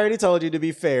 But I already told you, to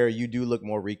be fair, you do look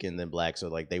more Rican than black, so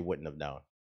like they wouldn't have known.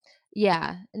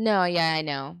 yeah, no, yeah, I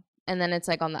know. And then it's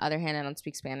like on the other hand, I don't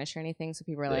speak Spanish or anything, so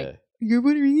people are Yeah. like, "You're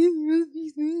Puerto Rican, you don't speak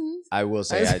Spanish." I will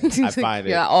say I It's like, find it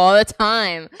yeah, all the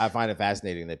time. I find it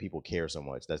fascinating that people care so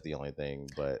much. That's the only thing.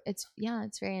 But It's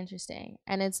very interesting,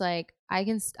 and it's like I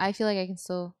feel like I can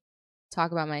still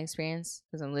talk about my experience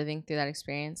because I'm living through that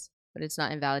experience, but it's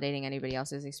not invalidating anybody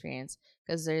else's experience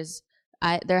because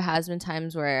there has been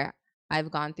times where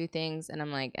I've gone through things and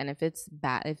I'm like, and if it's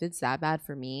that bad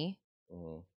for me,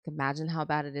 imagine how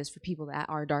bad it is for people that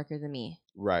are darker than me.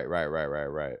 Right.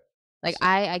 Like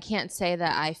I can't say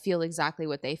that I feel exactly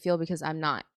what they feel because I'm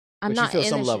not. But not you feel in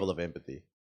some the level of empathy.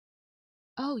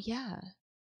 Oh yeah.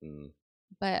 Mm.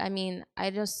 But I mean, I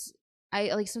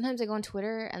like sometimes I go on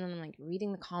Twitter and then I'm like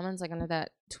reading the comments like under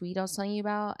that tweet I was telling you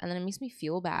about, and then it makes me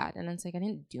feel bad. And it's like I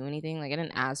didn't do anything. Like I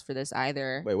didn't ask for this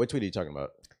either. Wait, what tweet are you talking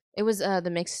about? It was the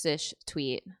Mixed-ish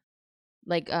tweet.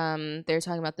 Like they were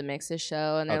talking about the Mixed-ish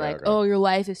show, and they're Okay, like, okay. "Oh, your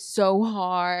life is so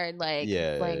hard." Like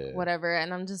Yeah. whatever.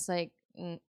 And I'm just like,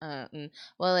 well,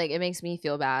 like it makes me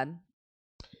feel bad.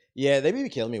 Yeah, they be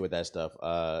killing me with that stuff.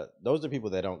 Those are people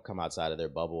that don't come outside of their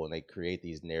bubble and they create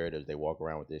these narratives. They walk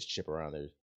around with this chip around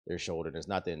their shoulder. And it's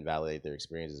not to invalidate their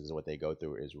experiences because what they go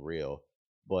through is real.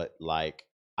 But like,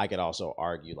 I could also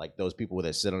argue like those people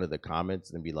that sit under the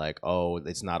comments and be like, "Oh,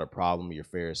 it's not a problem. You're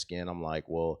fair skinned." I'm like,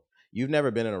 well, you've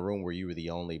never been in a room where you were the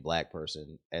only black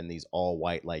person and these all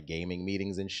white like gaming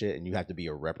meetings and shit, and you have to be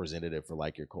a representative for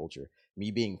like your culture. Me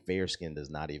being fair skinned does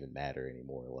not even matter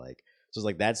anymore. Like. So it's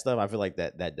like that stuff. I feel like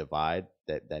that divide,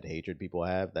 that hatred people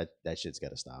have, that shit's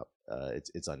got to stop.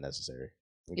 It's unnecessary.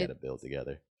 We got to build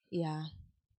together. Yeah,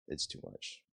 it's too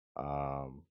much.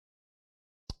 And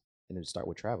then start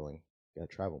with traveling. You got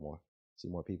to travel more, see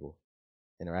more people,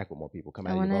 interact with more people. Come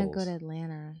out of your bubbles. I want to go to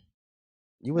Atlanta.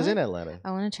 You was in Atlanta.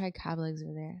 I want to try crab legs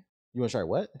over there. You want to try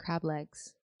what? Crab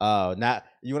legs. Oh, not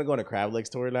you want to go on a crab legs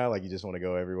tour now? Like you just want to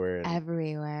go everywhere?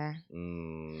 Everywhere.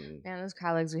 Man, those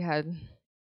crab legs we had.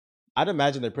 I'd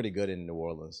imagine they're pretty good in New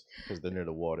Orleans because they're near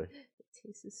the water. It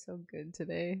tastes so good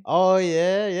today. Oh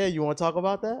yeah. You want to talk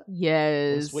about that?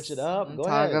 Yes. We'll switch it up. Go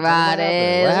talk ahead. About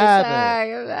it. What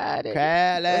happened? Talk about it.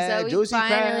 Crab legs, so we juicy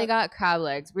finally crab. got crab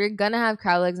legs. We were gonna have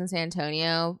crab legs in San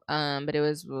Antonio, but it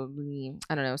was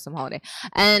I don't know, some holiday.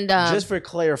 And just for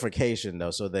clarification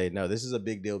though, so they know this is a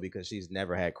big deal because she's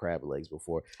never had crab legs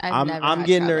before. I'm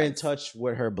getting her in touch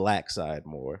with her black side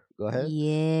more. Go ahead.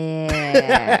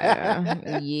 Yeah.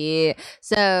 Yeah.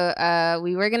 So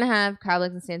we were gonna have crab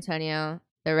legs in San Antonio.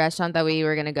 The restaurant that we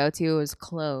were gonna go to was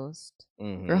closed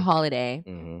for holiday.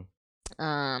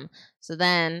 So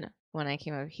then when I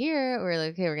came over here, we were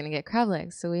like, okay, we're gonna get crab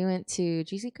legs. So we went to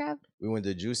Juicy Crab. We went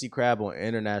to Juicy Crab on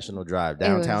International Drive,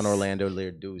 downtown Orlando,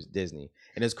 near Disney,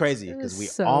 and it's crazy because we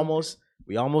almost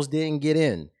didn't get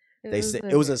in. They said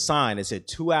it was a sign. It said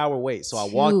 2-hour wait. So I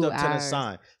walked up to the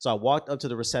sign. So I walked up to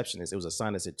the receptionist. It was a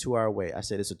sign that said 2-hour wait. I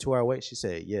said, "It's a 2-hour wait." She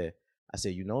said, "Yeah." I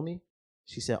said, "You know me?"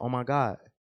 She said, "Oh my God,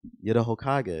 you're the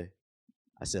Hokage."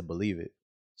 I said, "Believe it."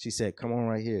 She said, "Come on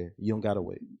right here. You don't gotta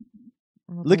wait."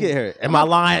 Look at her. Am I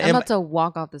lying? I'm about to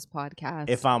walk off this podcast.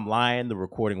 If I'm lying, the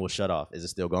recording will shut off. Is it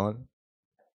still going?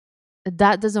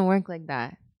 That doesn't work like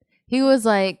that. He was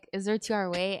like, "Is there a 2-hour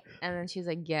wait?" And then she's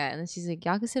like, "Yeah." And then she's like,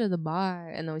 "Y'all can sit at the bar."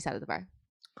 And then we sat at the bar.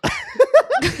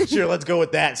 Sure, let's go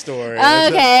with that story.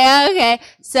 Okay.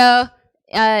 So,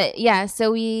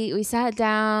 so we sat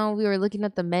down. We were looking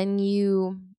at the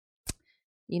menu.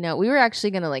 You know, we were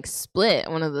actually gonna like split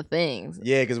one of the things.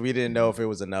 Yeah, because we didn't know if it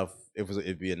was enough.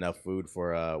 It'd be enough food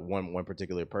for one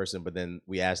particular person. But then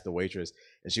we asked the waitress,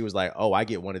 and she was like, "Oh, I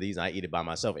get one of these, and I eat it by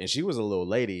myself." And she was a little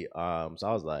lady. So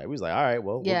I was like, "All right,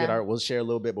 well, we'll share a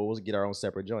little bit, but we'll get our own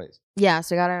separate joints." Yeah,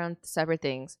 so we got our own separate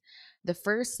things. The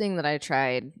first thing that I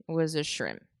tried was a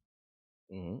shrimp.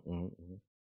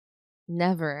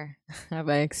 Never have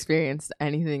I experienced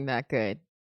anything that good.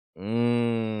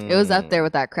 It was up there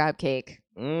with that crab cake.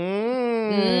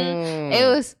 It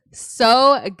was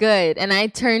so good. And I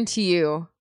turned to you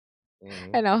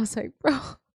and I was like, bro.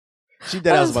 She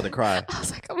did. I was about to cry. I was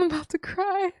like, I'm about to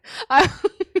cry.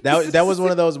 That was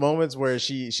one of those moments where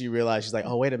she realized, she's like,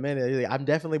 oh, wait a minute. I'm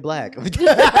definitely black.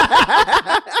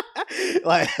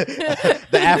 like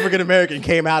the African American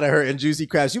came out of her in juicy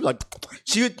crab. She was like,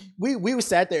 we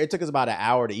sat there. It took us about an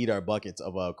hour to eat our buckets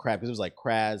of crab because it was like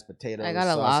crabs, potatoes, I got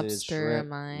a sausage, lobster shrimp, in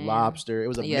mine. lobster. It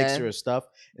was a Yeah. mixture of stuff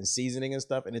and seasoning and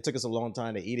stuff, and it took us a long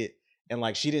time to eat it. And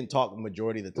like she didn't talk the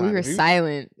majority of the time. We were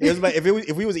silent. It was like if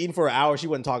we was eating for an hour, she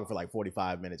wasn't talking for like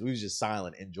 45 minutes. We was just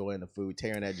silent, enjoying the food,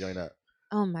 tearing that joint up.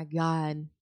 Oh my god.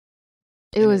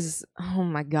 Oh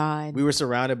my god. We were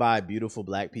surrounded by beautiful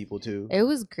black people too. It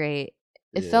was great.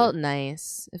 It Yeah. felt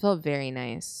nice. It felt very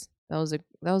nice. That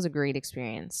was a great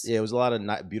experience. Yeah, it was a lot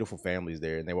of beautiful families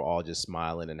there, and they were all just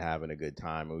smiling and having a good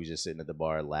time. And we was just sitting at the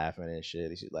bar laughing and shit.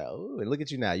 And she's like, "Oh, and look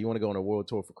at you now! You want to go on a world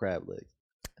tour for crab legs?"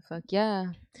 Fuck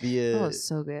yeah. The That was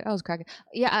so good. I was cracking.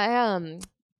 Yeah, I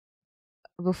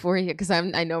before you, because I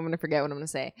know I'm gonna forget what I'm gonna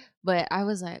say, but I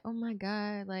was like, oh my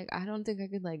god, like I don't think I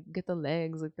could like get the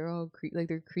legs, like they're all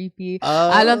they're creepy.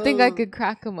 I don't think I could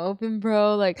crack them open,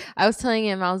 bro. Like I was telling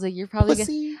him, I was like, you're probably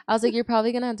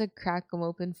gonna have to crack them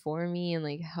open for me and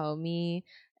like help me.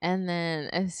 And then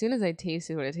as soon as I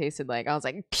tasted what it tasted like, I was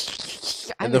like,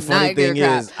 and the funny thing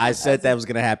is, I said that was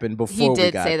gonna happen before we got there.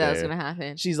 He did say that was gonna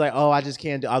happen. She's like, "Oh, I just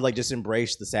can't do." I was like, "Just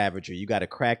embrace the savagery. You got to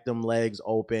crack them legs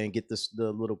open, get the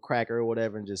little cracker or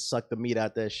whatever, and just suck the meat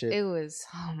out that shit." It was,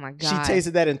 oh my god. She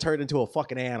tasted that and turned into a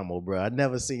fucking animal, bro. I'd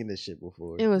never seen this shit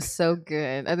before. It was so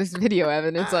good. There's video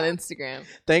evidence on Instagram.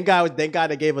 Thank God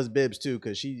they gave us bibs too,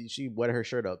 because she wet her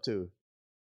shirt up too.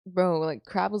 Bro, like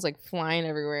crab was like flying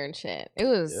everywhere and shit. It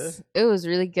was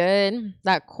really good.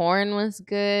 That corn was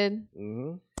good.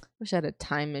 Mm-hmm. Wish I had a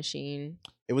time machine.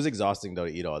 It was exhausting though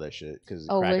to eat all that shit because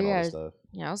Oh, cracking yeah. all the stuff.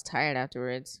 Yeah, I was tired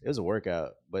afterwards. It was a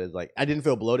workout, but it's like I didn't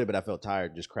feel bloated, but I felt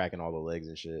tired just cracking all the legs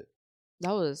and shit.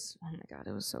 That was, oh my god,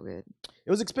 it was so good. It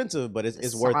was expensive, but it's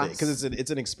The worth it sauce. because it's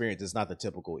an experience. It's not the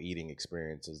typical eating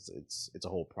experience. It's a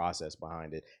whole process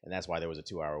behind it, and that's why there was a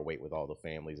 2-hour wait with all the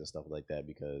families and stuff like that.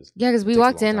 Because Yeah, because we takes a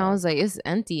walked long in, I time. was like, it's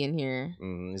empty in here.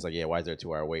 He's like, yeah, why is there a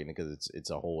 2-hour wait? Because it's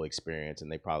a whole experience,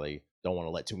 and they probably don't want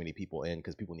to let too many people in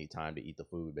because people need time to eat the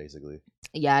food, basically.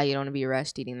 Yeah, you don't want to be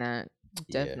rushed eating that.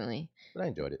 Yeah. Definitely. But I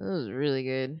enjoyed it. It was really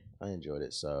good. I enjoyed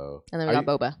it. So And then we got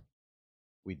boba.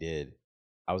 We did.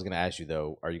 I was gonna ask you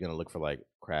though, are you gonna look for like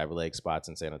crab leg spots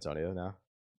in San Antonio now?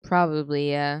 Probably,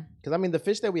 yeah. Because I mean, the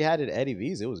fish that we had at Eddie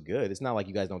V's, it was good. It's not like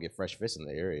you guys don't get fresh fish in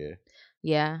the area.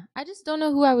 Yeah. I just don't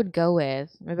know who I would go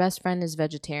with. My best friend is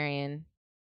vegetarian.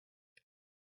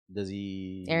 Does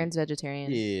he? Aaron's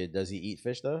vegetarian. Yeah. Does he eat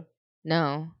fish though?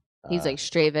 No. He's like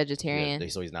straight vegetarian. Yeah,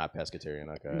 so he's not pescatarian.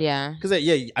 Okay. Yeah. Because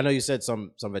yeah, I know you said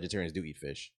some vegetarians do eat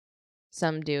fish.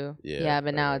 Some do. Yeah,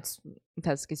 but now it's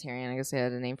pescatarian. I guess they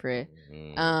had a name for it.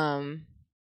 Mhm.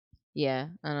 Yeah.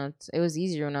 I don't know. It was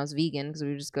easier when I was vegan because we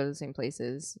would just go to the same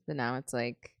places. But now it's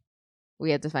like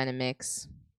we had to find a mix.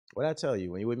 What'd I tell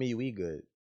you? When you with me, you eat good.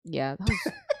 Yeah. That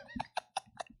was,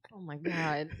 oh my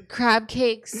god. Crab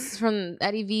cakes from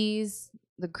Eddie V's.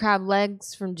 The crab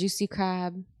legs from Juicy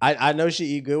Crab. I know she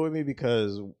eat good with me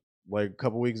because like a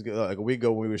couple weeks ago, like a week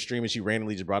ago when we were streaming, she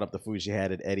randomly just brought up the food she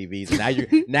had at Eddie V's.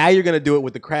 And now you're gonna do it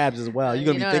with the crabs as well.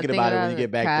 You're gonna be thinking about it when you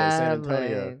get back to San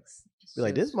Antonio. Be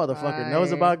like, this motherfucker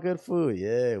knows about good food.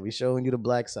 Yeah, we showing you the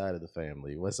black side of the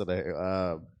family. What's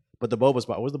the but the boba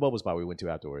spot? What's the boba spot we went to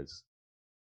afterwards?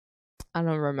 I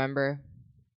don't remember.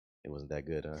 It wasn't that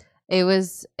good, huh? It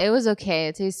was okay.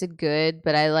 It tasted good,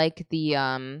 but I like the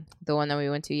one that we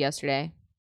went to yesterday.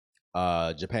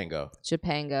 Japango.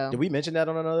 Japango. Did we mention that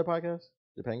on another podcast?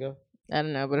 Japango? I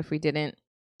don't know, but if we didn't,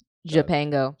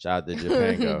 Japango. Shout out to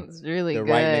Japango. It's really They're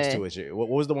good. right next to it. What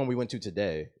was the one we went to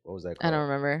today? What was that called? I don't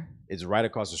remember. It's right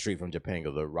across the street from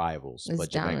Japango, the rivals. It's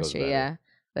but down the Japango's street, better. yeah.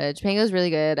 But Japango's really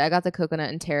good. I got the coconut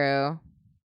and taro.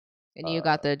 And you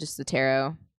got just the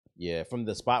taro. Yeah, from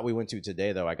the spot we went to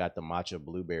today, though, I got the matcha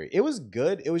blueberry. It was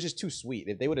good. It was just too sweet.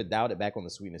 If they would have dialed it back on the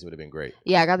sweetness, it would have been great.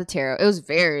 Yeah, I got the taro. It was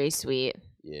very sweet.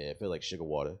 Yeah, it felt like sugar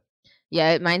water.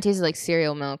 Yeah, mine tasted like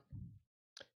cereal milk.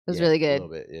 It was really good. A little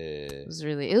bit, yeah.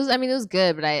 It was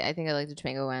good, but I think I like the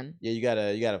Japango one. Yeah, you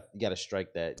gotta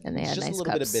strike that. And they It's had just nice a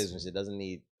little bit cups. of business. It doesn't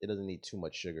need too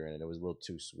much sugar in it. It was a little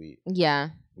too sweet. Yeah,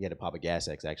 You had to pop a gas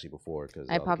X actually before because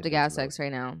I popped a gas X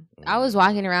right now. I was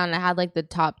walking around and I had like the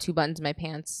top 2 buttons of my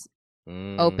pants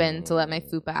open to let my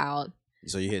fupa out.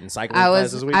 So you hitting cycling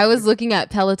class this week? I was looking at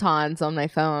Pelotons on my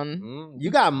phone. You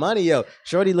got money, yo.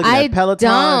 Shorty looking I at Pelotons,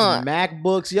 don't.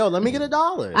 MacBooks. Yo, let me get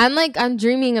 $1. I'm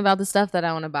dreaming about the stuff that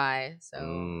I want to buy.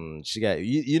 So She got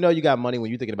you know you got money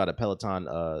when you're thinking about a Peloton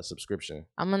subscription.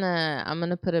 I'm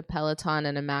gonna put a Peloton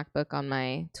and a MacBook on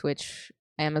my Twitch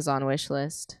Amazon wish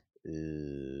list.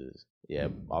 Yeah,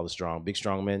 all the big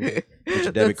strong men. Get your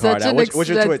That's debit card such out. an What's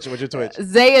your expen- Twitch? What's your Twitch?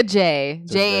 Zaya J.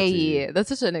 Twitch that to you. JAE. That's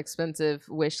such an expensive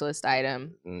wish list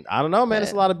item. I don't know, man.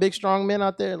 It's a But lot of big strong men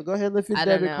out there. Go ahead, lift your I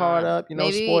don't debit card know. up. You know,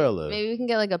 Maybe spoil them. maybe we can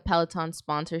get like a Peloton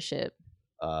sponsorship.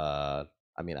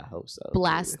 I mean, I hope so.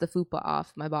 Blast dude. the fupa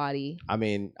off my body. I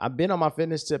mean, I've been on my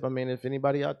fitness tip. I mean, if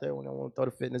anybody out there want to throw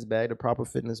the fitness bag, the proper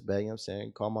fitness bag, you know what I'm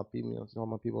saying? Call my people, you know, call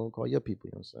my people and call your people,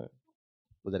 you know what I'm saying?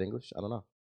 Was that English? I don't know.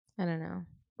 I don't know.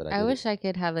 But I did wish I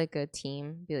could have like a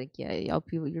team. Be like, yeah, y'all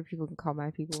people, your people can call my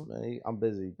people. Man, I'm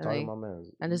busy talking to my man.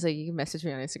 I'm just like, you can message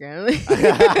me on Instagram. I was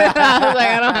like,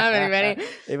 I don't have anybody.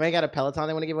 If you ain't got a Peloton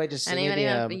they want to give away, just send me a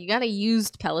DM. You got a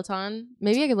used Peloton?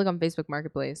 Maybe I could look on Facebook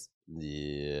Marketplace.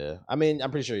 Yeah. I mean,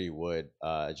 I'm pretty sure you would.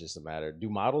 It's just a matter. Do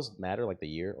models matter like the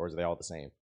year, or is they all the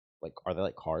same? Like, are they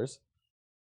like cars?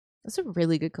 That's a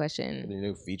really good question. Any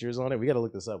new features on it? We got to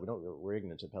look this up. We're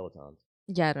ignorant to Pelotons.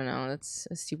 Yeah, I don't know. That's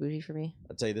too bougie for me.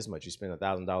 I'll tell you this much: you spend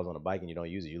 $1,000 on a bike and you don't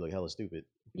use it, you look hella stupid.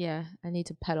 Yeah, I need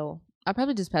to pedal. I'll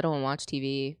probably just pedal and watch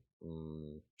TV.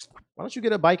 Why don't you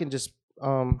get a bike and just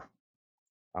I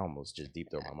almost just deep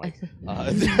throw my mic.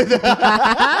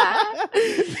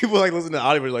 People like listen to the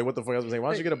audio, like, what the fuck I was saying? Why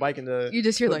don't you get a bike and you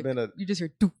just hear like doop.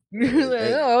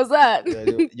 Like, oh, what was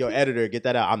that? Yo, editor, get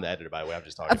that out. I'm the editor, by the way. I'm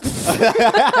just talking.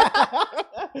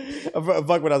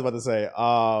 Fuck what I was about to say.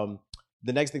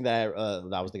 The next thing that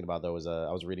I was thinking about though was I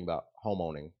was reading about home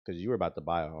owning because you were about to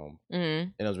buy a home,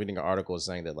 and I was reading an article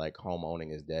saying that like home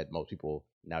owning is dead. Most people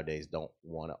nowadays don't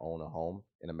want to own a home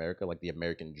in America. Like the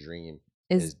American dream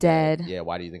is dead. Yeah,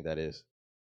 why do you think that is?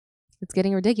 It's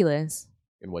getting ridiculous.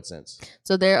 In what sense?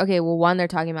 So one, they're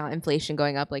talking about inflation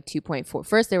going up like 2.4.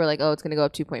 First they were like, oh, it's going to go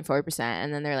up 2.4%.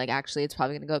 And then they're like, actually, it's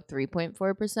probably going to go up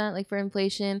 3.4% like for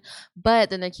inflation. But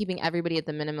then they're keeping everybody at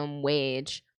the minimum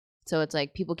wage. So it's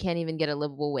like people can't even get a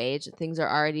livable wage. Things are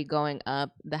already going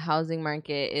up. The housing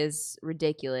market is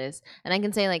ridiculous. And I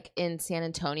can say like in San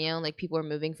Antonio, like people are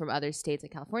moving from other states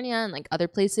like California and like other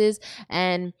places.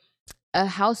 And a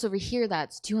house over here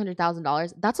that's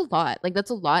 $200,000. That's a lot. Like that's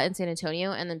a lot in San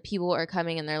Antonio. And then people are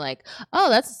coming and they're like, oh,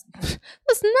 that's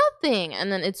nothing. And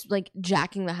then it's like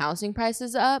jacking the housing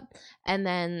prices up. And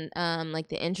then like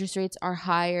the interest rates are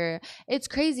higher. It's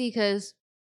crazy because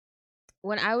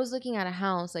when I was looking at a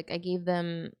house, like I gave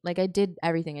them, like I did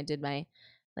everything. I did my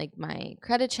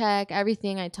credit check,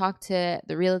 everything. I talked to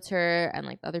the realtor and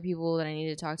like the other people that I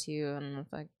needed to talk to. I don't know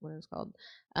if like what it was called.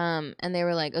 And they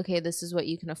were like, okay, this is what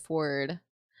you can afford.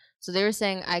 So they were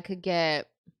saying I could get,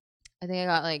 I think I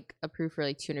got like approved for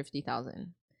like $250,000,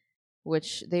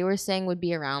 which they were saying would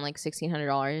be around like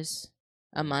 $1,600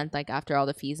 a month, like after all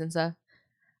the fees and stuff.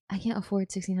 I can't afford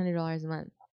 $1,600 a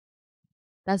month.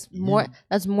 That's more.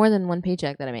 That's more than one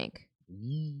paycheck that I make.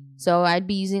 So I'd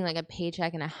be using like a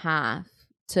paycheck and a half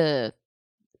to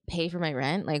pay for my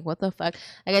rent. Like what the fuck?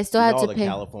 Like I still had to pay.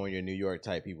 California, New York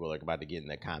type people are like about to get in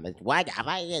the comments. Why got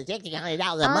 $1,600 a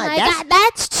Oh month? my God,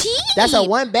 that's cheap. That's a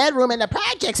 1-bedroom in the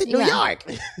projects in New York.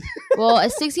 Well, a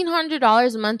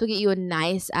 $1,600 a month will get you a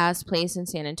nice ass place in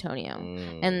San Antonio,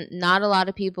 and not a lot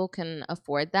of people can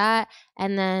afford that.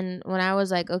 And then when I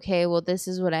was like, okay, well, this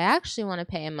is what I actually want to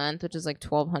pay a month, which is like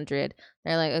 $1,200.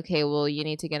 They're like, okay, well, you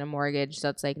need to get a mortgage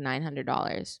that's like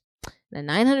 $900. The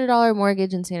 $900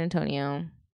 mortgage in San Antonio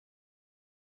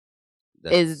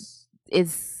is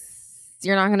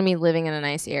you're not gonna be living in a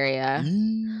nice area.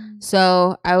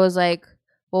 So I was like,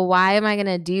 well, why am I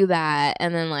gonna do that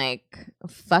and then like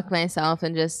fuck myself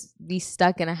and just be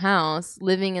stuck in a house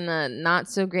living in a not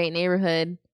so great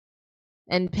neighborhood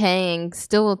and paying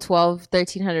still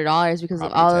 $1,200-$1,300 because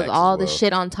of all the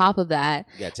shit on top of that.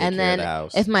 And then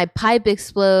if my pipe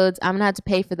explodes, I'm gonna have to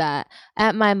pay for that.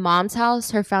 At my mom's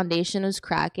house, her foundation was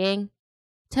cracking.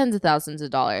 Tens of thousands of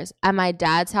dollars. At my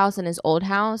dad's house, in his old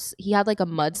house, he had like a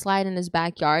mudslide in his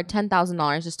backyard.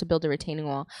 $10,000 just to build a retaining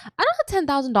wall. I don't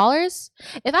have $10,000.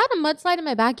 If I had a mudslide in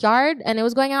my backyard and it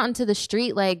was going out into the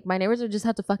street, like my neighbors would just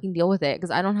have to fucking deal with it because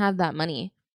I don't have that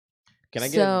money. Can I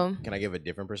give a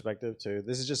different perspective too?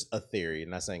 This is just a theory,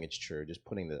 not saying it's true, just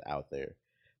putting this out there.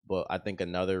 But I think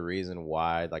another reason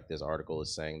why like this article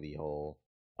is saying the whole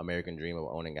American dream of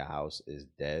owning a house is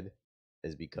dead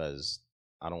is because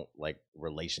I don't like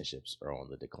relationships are on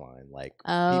the decline. Like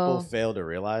people fail to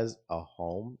realize a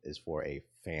home is for a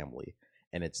family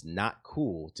and it's not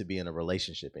cool to be in a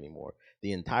relationship anymore.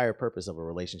 The entire purpose of a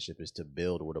relationship is to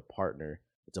build with a partner.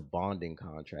 It's a bonding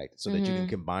contract so that you can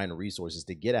combine resources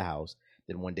to get a house.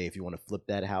 Then one day, if you want to flip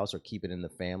that house or keep it in the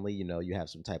family, you know, you have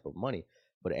some type of money.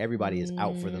 But everybody is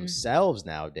out for themselves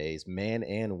nowadays, man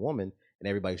and woman, and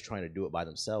everybody's trying to do it by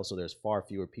themselves. So there's far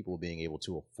fewer people being able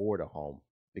to afford a home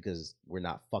because we're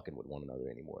not fucking with one another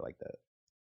anymore like that.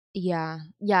 Yeah.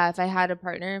 Yeah, if I had a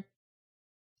partner,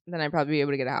 then I'd probably be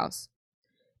able to get a house.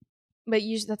 But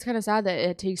that's kind of sad that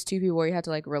it takes two people where you have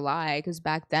to like rely, because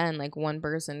back then like one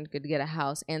person could get a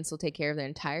house and still take care of their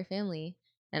entire family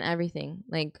and everything.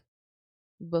 Like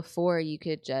before you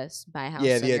could just buy a house on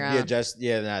your own.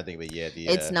 Now I think, but yeah,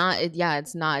 It's not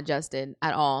it's not adjusted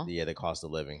at all. The cost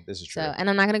of living. This is true. So, and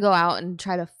I'm not gonna go out and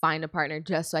try to find a partner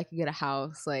just so I can get a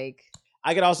house. Like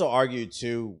I could also argue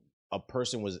too, one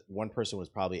person was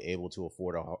probably able to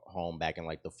afford a home back in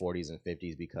like the 40s and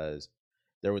 50s because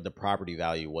the property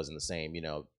value wasn't the same. You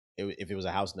know, if it was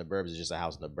a house in the burbs, it's just a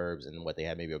house in the burbs, and what they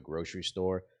had maybe a grocery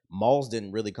store. Malls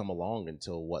didn't really come along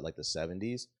until like the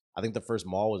 70s. I think the first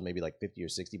mall was maybe like 50 or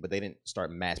 60, but they didn't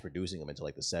start mass producing them until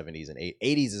like the 70s and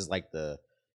 80s is like the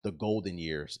golden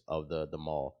years of the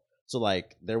mall. So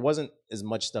like there wasn't as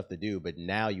much stuff to do, but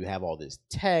now you have all this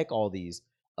tech, all these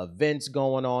events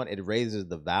going on. It raises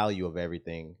the value of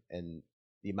everything, and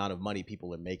the amount of money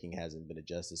people are making hasn't been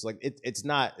adjusted. So like it's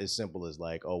not as simple as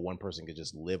like, oh, one person could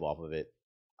just live off of it.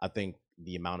 I think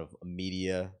the amount of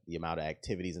media, the amount of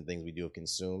activities and things we do have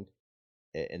consumed,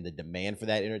 and the demand for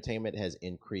that entertainment has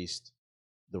increased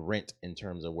the rent in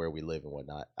terms of where we live and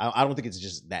whatnot. I don't think it's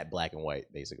just that black and white,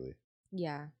 basically.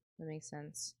 Yeah, that makes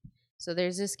sense. So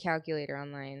there's this calculator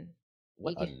online.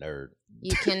 What a nerd.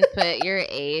 You can put your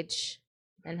age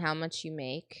and how much you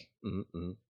make,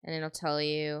 and it'll tell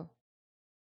you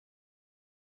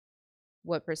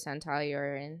what percentile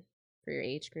you're in for your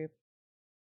age group.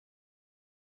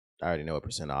 I already know what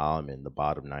percentile I'm in. The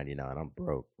bottom 99. I'm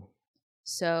broke.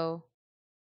 So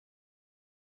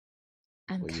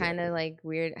I'm kind of like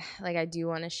weird. Like I do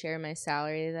want to share my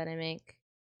salary that I make.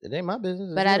 It ain't my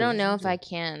business. But I don't know if I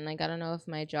can. Like I don't know if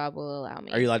my job will allow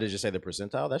me. Are you allowed to just say the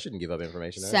percentile? That shouldn't give up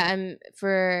information. So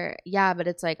but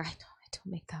it's like I don't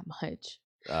make that much.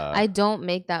 I don't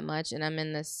make that much, and I'm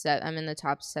in the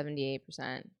top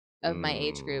 78% of my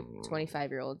age group,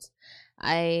 25-year-olds.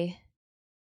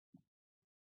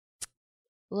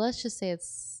 Let's just say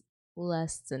it's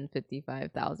less than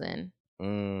 55,000.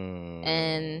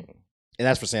 And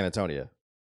that's for San Antonio.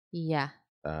 Yeah.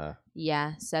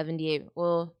 Yeah, 78.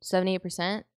 Well,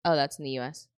 78%. Oh, that's in the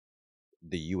U.S.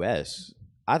 The U.S.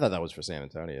 I thought that was for San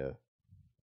Antonio.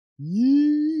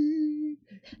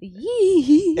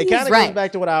 It kind of goes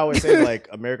back to what I always say. Like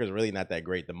America's really not that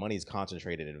great. The money's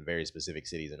concentrated in very specific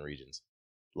cities and regions.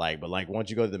 But once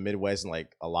you go to the Midwest and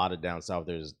like a lot of down south,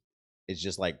 it's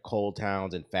just like coal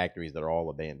towns and factories that are all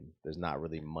abandoned. There's not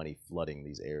really money flooding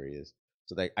these areas.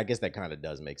 So I guess that kind of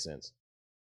does make sense.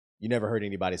 You never heard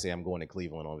anybody say I'm going to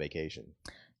Cleveland on vacation.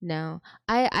 No.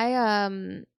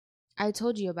 I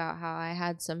told you about how I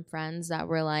had some friends that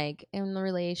were like in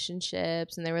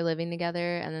relationships and they were living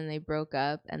together, and then they broke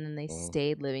up, and then they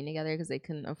stayed living together because they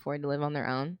couldn't afford to live on their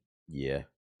own. Yeah.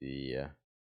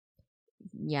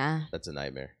 That's a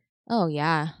nightmare. Oh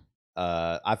yeah.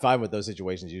 I find with those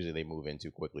situations usually they move in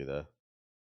too quickly though.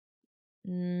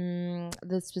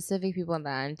 The specific people that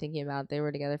I'm thinking about, they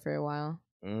were together for a while.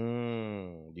 Do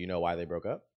you know why they broke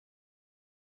up?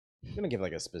 I'm gonna give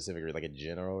like a specific, like a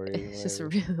general reason. It's just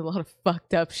really a lot of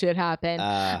fucked up shit happened.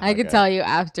 I could tell you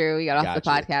after we got off the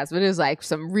podcast, but it was like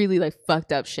some really like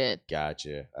fucked up shit.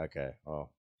 Gotcha. Okay. Oh,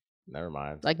 never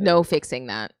mind. Like no fixing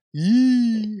that.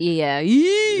 Yeah.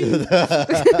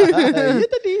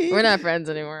 We're not friends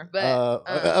anymore. But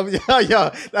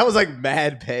yeah, that was like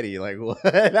mad petty. Like what?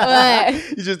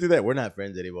 You just do that. We're not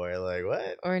friends anymore. Like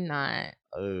what? Or not.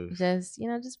 Just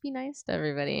just be nice to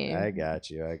everybody. I got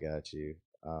you.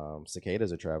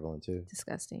 Cicadas are traveling too.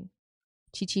 Disgusting.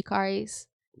 Chichikaris.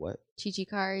 What?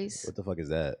 Chichikaris. What the fuck is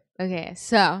that? Okay,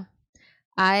 so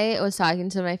I was talking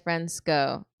to my friend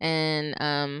Sko,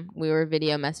 and we were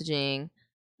video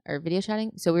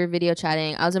chatting. So we were video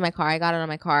chatting. I was in my car. I got out of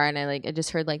my car, and I just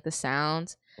heard like the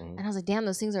sound, and I was like, "Damn,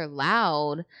 those things are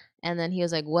loud." And then he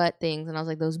was like, "What things?" And I was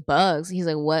like, "Those bugs." He's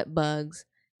like, "What bugs?"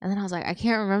 And then I was like, "I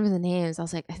can't remember the names." I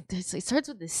was like, "It starts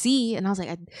with the C," and I was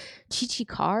like,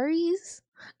 "Chichikaris."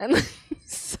 And that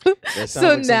sounds like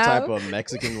some type of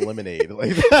Mexican lemonade.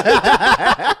 Like, they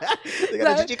got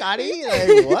a chichicari?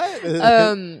 Like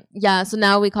what? Yeah. So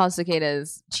now we call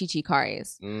cicadas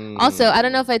chichikaris. Also, I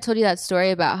don't know if I told you that story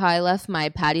about how I left my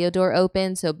patio door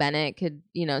open so Bennett could,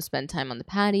 spend time on the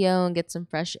patio and get some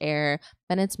fresh air.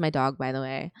 Bennett's my dog, by the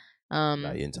way. No,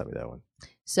 you didn't tell me that one.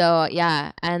 So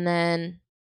yeah, and then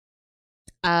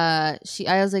I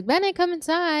was like, Bennett, come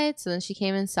inside. So then she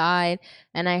came inside,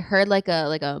 and I heard like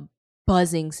a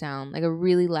buzzing sound, like a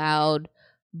really loud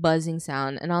buzzing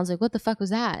sound, and I was like, what the fuck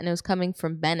was that? And it was coming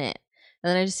from Bennett. And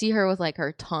then I just see her with like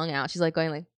her tongue out. She's like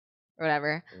going like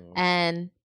whatever,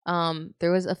 and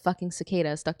there was a fucking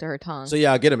cicada stuck to her tongue. So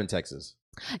yeah, I'll get them in Texas.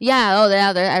 Yeah,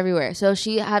 they're everywhere. So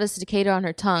she had a cicada on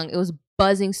her tongue. It was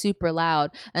buzzing super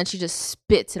loud, and she just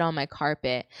spits it on my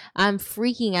carpet. I'm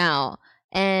freaking out.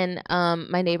 And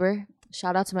my neighbor,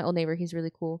 shout out to my old neighbor, he's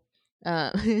really cool.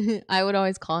 I would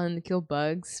always call him to kill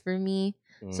bugs for me.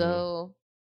 Mhm. So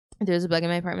there's a bug in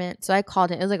my apartment. So I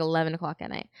called him. It was like 11 o'clock at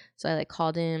night. So I like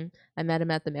called him. I met him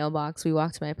at the mailbox. We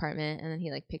walked to my apartment, and then he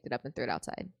like picked it up and threw it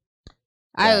outside.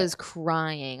 I That- was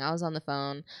crying. I was on the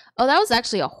phone. Oh, that was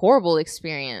actually a horrible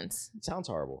experience. It sounds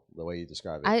horrible the way you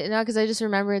describe it. I know, because I just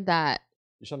remembered that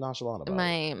You're so nonchalant about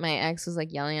my ex was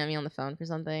like yelling at me on the phone for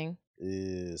something.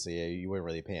 it. So yeah, you weren't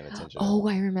really paying attention. Oh,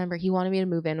 I remember. He wanted me to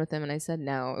move in with him, and I said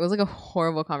no. It was like a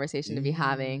horrible conversation to be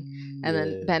having. And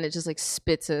then Bennett just like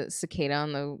spits a cicada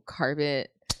on the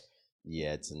carpet.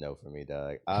 Yeah, it's a no for me,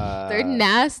 dog. They're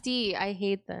nasty. I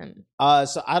hate them.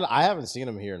 So I haven't seen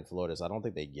them here in Florida, so I don't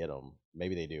think they get them.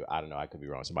 Maybe they do. I don't know. I could be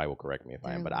wrong. Somebody will correct me if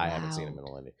I am, but I haven't seen them in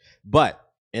Orlando. But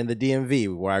in the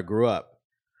DMV where I grew up,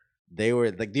 they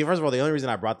were like, first of all, the only reason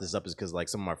I brought this up is because like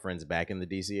some of my friends back in the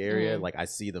DC area, like I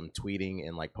see them tweeting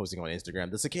and like posting on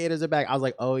Instagram, the cicadas are back. I was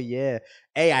like, oh yeah.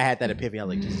 I had that epiphany. I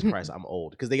was like, Jesus Christ, I'm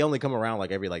old. Because they only come around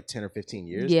like every like 10 or 15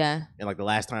 years. Yeah. And like the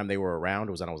last time they were around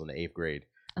was when I was in the 8th grade.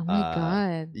 Oh my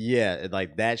God. Yeah,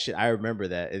 like that shit. I remember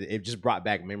that. It just brought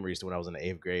back memories to when I was in the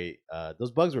 8th grade.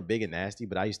 Those bugs were big and nasty,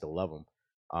 but I used to love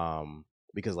them.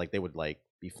 Because like they would like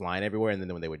be flying everywhere, and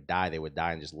then when they would die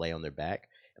and just lay on their back.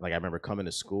 And like I remember coming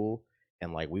to school,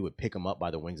 and like we would pick them up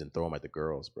by the wings and throw them at the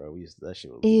girls, bro. That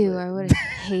shit was ew. lit. I would have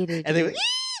hated. And they would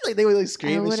they would like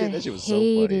scream and shit. That shit was so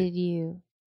funny. Hated you.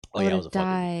 Oh I yeah, would I was have a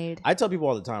fucking. died. I tell people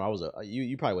all the time, I was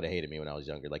you probably would have hated me when I was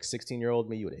younger. Like 16-year-old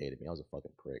me, you would have hated me. I was a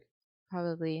fucking prick.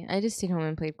 Probably. I just stayed home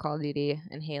and played Call of Duty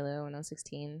and Halo when I was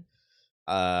 16.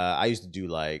 I used to do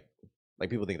like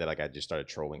people think that like I just started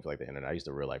trolling for like the internet. I used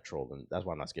to real life troll, and that's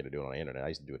why I'm not scared to do it on the internet. I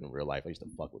used to do it in real life. I used to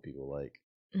fuck with people like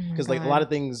because like a lot of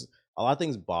things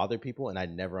bother people, and I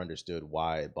never understood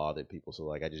why it bothered people. So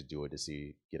like I just do it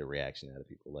to get a reaction out of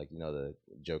people. Like the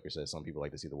Joker says some people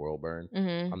like to see the world burn.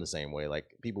 I'm the same way. Like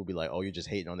people be like, oh, you're just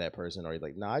hating on that person, or you're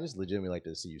like, nah, I just legitimately like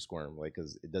to see you squirm, like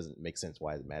because it doesn't make sense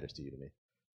why it matters to you to me.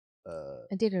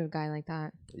 I dated a guy like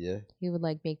that. Yeah. He would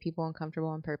like make people uncomfortable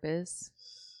on purpose.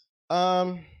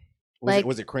 Was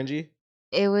it cringy?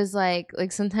 It was like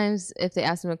sometimes if they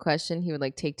asked him a question, he would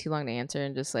like take too long to answer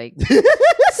and just like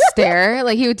stare.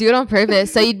 Like he would do it on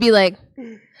purpose. So you'd be like,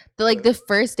 the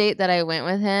first date that I went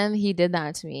with him, he did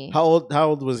that to me. How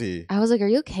old was he? I was like, are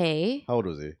you okay? How old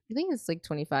was he? I think it's like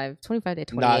 25 to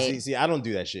 28. Nah, see, I don't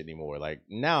do that shit anymore. Like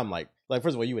now I'm like first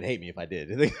of all, you would hate me if I did.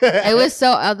 It was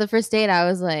so the first date I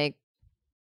was like,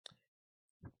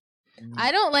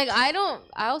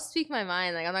 I'll speak my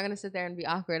mind. Like I'm not gonna sit there and be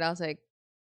awkward. I was like,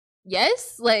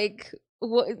 yes, like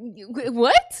what?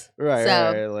 Right,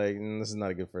 so, right. Like this is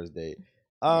not a good first date.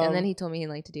 And then he told me he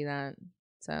liked to do that.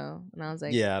 So, and I was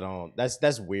like, yeah, I don't.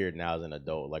 That's weird now as an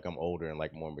adult. Like I'm older and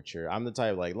like more mature. I'm the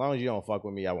type like, as long as you don't fuck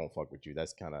with me, I won't fuck with you.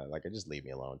 That's kind of like, just leave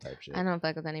me alone type shit. I don't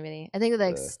fuck with anybody. I think the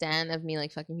extent of me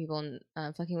like fucking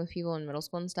with people in middle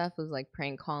school and stuff was like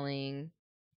prank calling.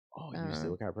 Oh, you used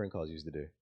to, what kind of prank calls you used to do?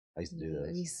 I used to do those.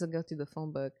 I used to go through the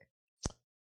phone book.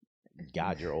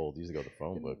 God, you're old. You used to go to the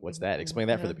phone book. What's that? Explain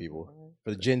that for the people. For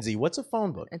the Gen Z, what's a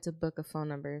phone book? It's a book of phone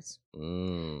numbers.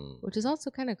 Which is also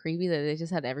kind of creepy that they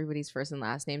just had everybody's first and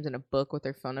last names in a book with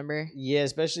their phone number. Yeah,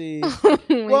 especially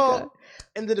God.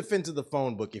 In the defense of the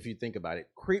phone book, if you think about it,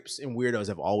 creeps and weirdos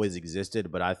have always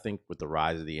existed, but I think with the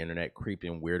rise of the internet, creep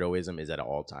and weirdoism is at an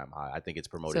all-time high. I think it's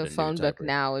promoted. So phone book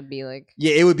now would be like,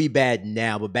 yeah, it would be bad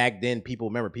now, but back then people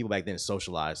back then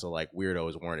socialized, so like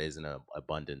weirdos weren't as in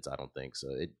abundance. I don't think so.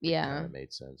 It kind of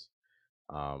made sense.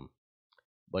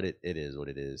 But it is what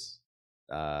it is.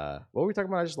 What were we talking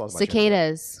about? I just lost my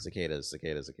cicadas. Cicadas.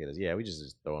 Yeah, we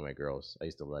just throw them at girls. I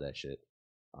used to love that shit.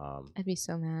 I'd be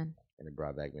so mad. And it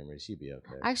brought back memories. She'd be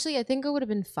okay. Actually, I think I would have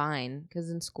been fine because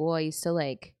in school I used to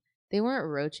like, they weren't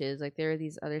roaches. Like there were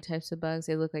these other types of bugs.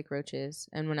 They look like roaches.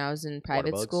 And when I was in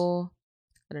private school,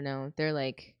 I don't know. They're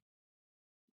like,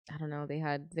 I don't know.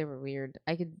 They were weird.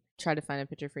 I could try to find a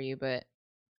picture for you, but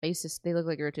they look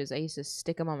like roaches. I used to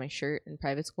stick them on my shirt in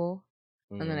private school.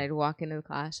 And then I'd walk into the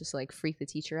class just to, like freak the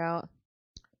teacher out.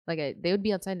 Like they would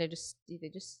be outside and they just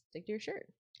stick to your shirt.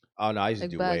 Oh no, I used to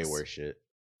like do bugs. way worse shit.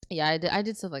 Yeah, I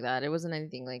did stuff like that. It wasn't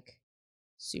anything like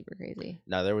super crazy.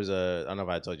 No, there was I don't know if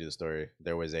I told you the story.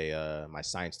 There was my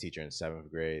science teacher in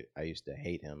 7th grade. I used to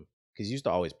hate him because he used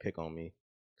to always pick on me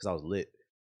because I was lit.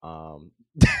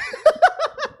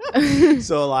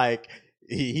 So like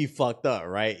he fucked up,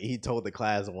 right? He told the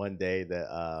class one day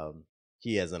that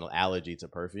he has an allergy to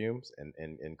perfumes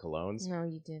and colognes. No,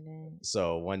 you didn't.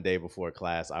 So one day before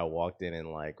class, I walked in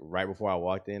and like right before I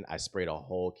walked in, I sprayed a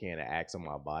whole can of Axe on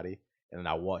my body, and then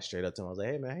I walked straight up to him. I was like,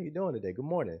 "Hey man, how you doing today? Good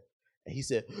morning." And he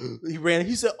said,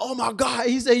 he said, "Oh my God."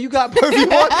 He said, "You got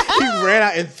perfume on?" He ran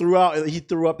out and threw out. He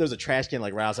threw up. There was a trash can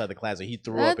like right outside the class, and he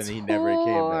threw up, and he never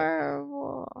came back.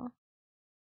 Horrible.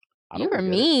 You were regret it.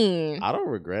 mean. I don't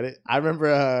regret it. I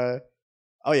remember.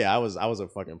 Oh yeah, I was a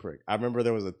fucking prick. I remember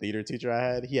there was a theater teacher I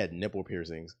had. He had nipple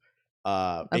piercings.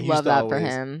 I love that for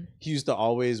him. He used to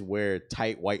always wear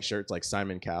tight white shirts like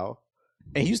Simon Cowell.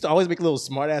 And he used to always make little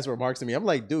smart ass remarks to me. I'm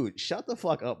like, dude, shut the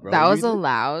fuck up, bro. That was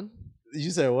allowed. You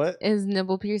said what? His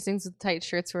nipple piercings with tight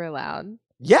shirts were allowed.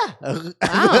 Yeah.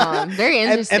 Wow, very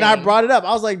interesting. And I brought it up.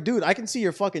 I was like, dude, I can see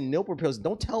your fucking nipple piercings.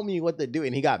 Don't tell me what to do.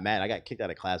 And he got mad. I got kicked out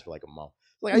of class for like a month.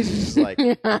 Like I used to just like,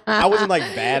 I wasn't like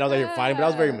bad. I was like here fighting, but I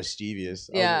was very mischievous.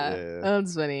 Yeah,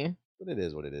 that's funny. But it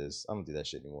is what it is. I don't do that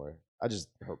shit anymore. I just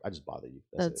bother you.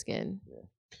 That's good.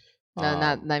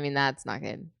 Yeah. No, I mean that's not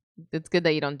good. It's good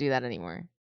that you don't do that anymore.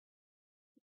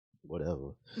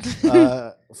 Whatever.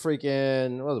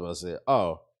 Freaking. What was I about to say?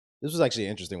 Oh, this was actually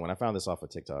an interesting one. I found this off of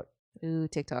TikTok. Ooh,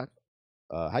 TikTok.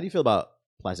 How do you feel about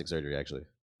plastic surgery? Actually,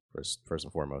 first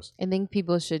and foremost, I think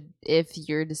people should, if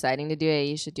you're deciding to do it,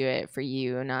 you should do it for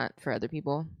you, not for other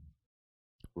people.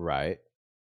 Right.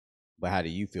 But how do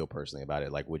you feel personally about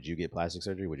it? Like, would you get plastic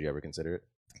surgery? Would you ever consider it?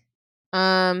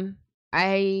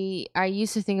 I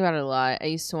used to think about it a lot. I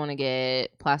used to want to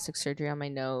get plastic surgery on my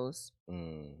nose.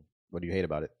 What do you hate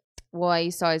about it? Well, I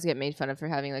used to always get made fun of for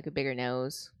having like a bigger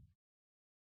nose.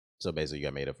 So basically, you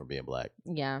got made up for being black.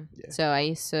 Yeah. So I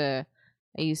used to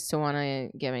want to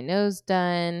get my nose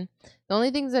done. The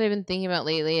only things that I've been thinking about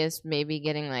lately is maybe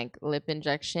getting like lip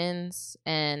injections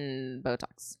and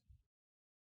Botox.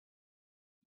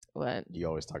 What? You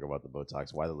always talk about the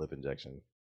Botox. Why the lip injection?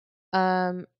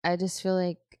 I just feel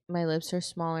like my lips are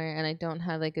smaller and I don't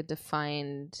have like a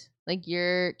defined, like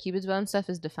your Cupid's bow and stuff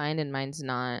is defined and mine's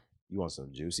not. You want some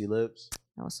juicy lips?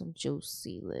 I want some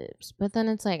juicy lips. But then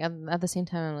it's like, at the same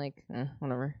time, I'm like,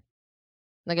 whatever.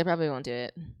 Like, I probably won't do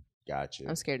it. Gotcha.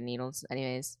 I'm scared of needles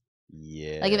anyways.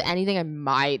 Yeah. Like, if anything, I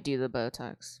might do the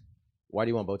Botox. Why do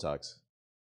you want Botox?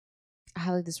 I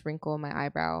have like this wrinkle in my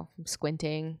eyebrow from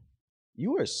squinting.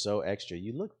 You are so extra.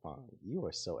 You look fine. You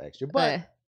are so extra. But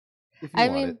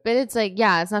but it's like,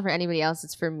 yeah, it's not for anybody else.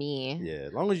 It's for me. Yeah,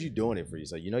 as long as you're doing it for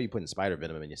yourself. You know you're putting spider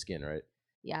venom in your skin, right?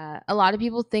 Yeah, a lot of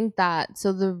people think that.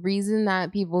 So the reason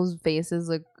that people's faces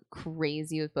look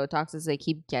crazy with Botox is they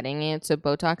keep getting it. So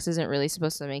Botox isn't really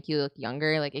supposed to make you look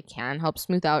younger. Like it can help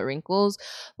smooth out wrinkles,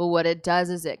 but what it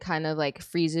does is it kind of like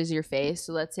freezes your face.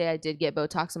 So let's say I did get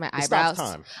Botox in my eyebrows.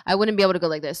 Stops time. I wouldn't be able to go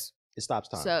like this. It stops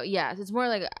time. So yeah, it's more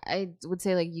like I would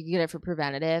say like you get it for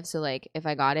preventative. So like if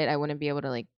I got it, I wouldn't be able to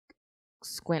like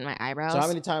squint my eyebrows. So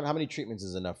how many treatments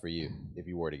is enough for you if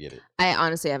you were to get it? I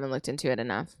honestly haven't looked into it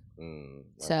enough. Okay.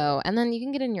 So, and then you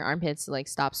can get it in your armpits to like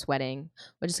stop sweating,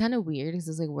 which is kind of weird because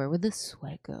it's like, where would the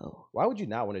sweat go? Why would you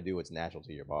not want to do what's natural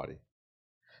to your body?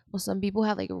 Well, some people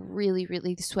have like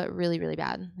really sweat really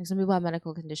bad. Like some people have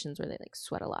medical conditions where they like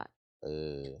sweat a lot.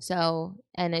 So,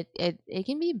 and it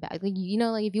can be bad. Like, you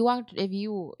know, like if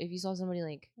you saw somebody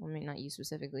like, I mean, not you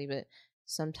specifically, but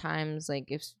sometimes like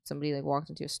if somebody like walked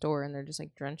into a store and they're just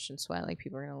like drenched in sweat, like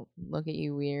people are gonna look at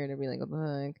you weird and be like, what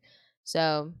the heck?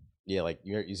 So yeah, like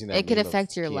you seen that it could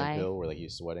affect your life Hill where like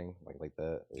he's sweating like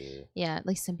that. Yeah,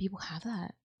 like some people have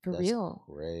that for That's real.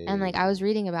 Crazy. And like I was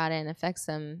reading about it and it affects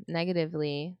them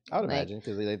negatively. I would imagine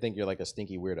because they think you're like a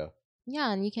stinky weirdo.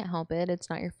 Yeah, and you can't help it. It's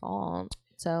not your fault.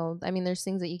 So I mean, there's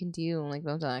things that you can do like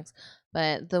Botox,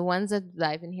 but the ones that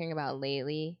I've been hearing about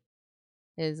lately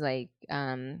is like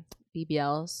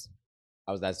BBLs.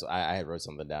 I had wrote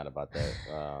something down about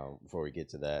that before we get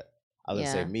to that. I was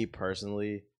gonna say, me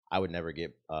personally, I would never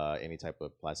get any type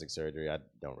of plastic surgery. I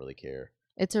don't really care.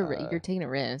 It's you're taking a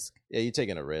risk. Yeah, you're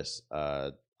taking a risk.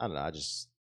 I don't know. I just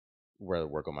rather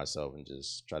work on myself and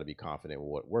just try to be confident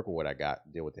with work with what I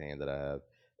got, deal with the hand that I have.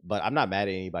 But I'm not mad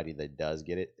at anybody that does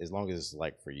get it, as long as it's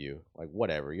like for you, like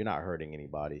whatever. You're not hurting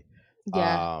anybody.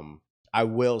 Yeah. I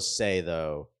will say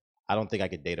though, I don't think I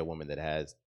could date a woman that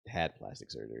has had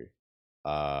plastic surgery.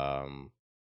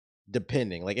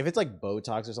 Depending, like if it's like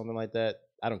Botox or something like that,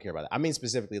 I don't care about that. I mean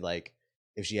specifically like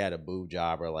if she had a boob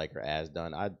job or like her ass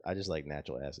done. I just like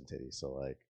natural ass and titties. So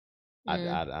like I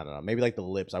don't know. Maybe like the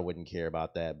lips, I wouldn't care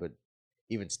about that, but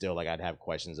even still, like I'd have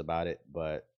questions about it.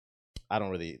 But I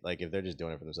don't really like if they're just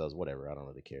doing it for themselves, whatever. I don't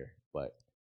really care. But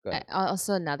Go ahead.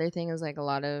 Also, another thing is like a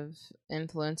lot of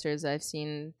influencers I've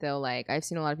seen, I've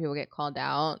seen a lot of people get called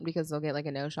out because they'll get like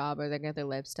a nose job or they get their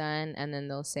lips done and then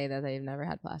they'll say that they've never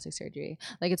had plastic surgery.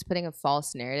 Like it's putting a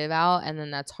false narrative out and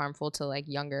then that's harmful to like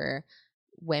younger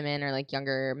women or like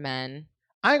younger men.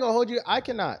 I ain't gonna hold you. I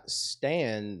cannot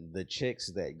stand the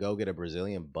chicks that go get a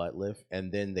Brazilian butt lift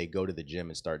and then they go to the gym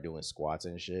and start doing squats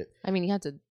and shit. I mean, you have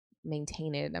to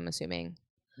maintain it, I'm assuming.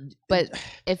 But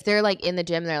if they're like in the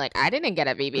gym, they're like, I didn't get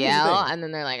a BBL, and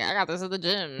then they're like, I got this at the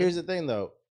gym. Here's the thing,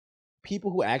 though.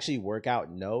 People who actually work out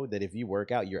know that if you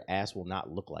work out, your ass will not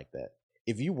look like that.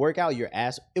 If you work out, your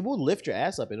ass, it will lift your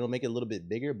ass up and it'll make it a little bit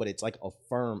bigger, but it's like a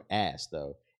firm ass,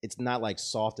 though. It's not like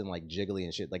soft and like jiggly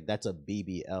and shit. Like that's a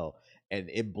BBL. And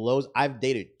it blows. I've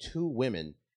dated 2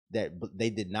 women that they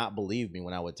did not believe me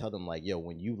when I would tell them like, yo,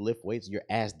 when you lift weights, your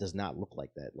ass does not look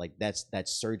like that. Like that's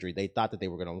surgery. They thought that they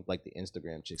were gonna look like the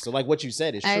Instagram chick. So like what you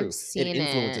said is true. It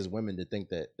influences women to think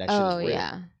that shit is real.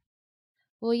 Yeah.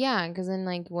 Well, yeah, because then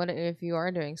like, what if you are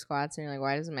doing squats and you're like,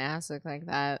 why does my ass look like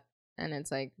that? And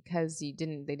it's like because they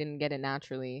didn't get it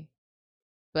naturally.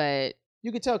 But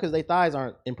you could tell because their thighs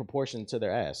aren't in proportion to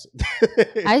their ass.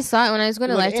 I saw it when I was going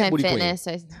to Lifetime Fitness.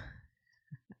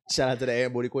 Shout out to the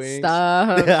Ant Booty Queens.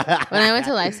 Stop. When I went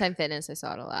to Lifetime Fitness, I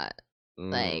saw it a lot.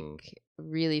 Like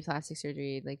really plastic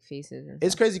surgery, like faces. And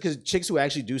it's crazy because chicks who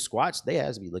actually do squats, they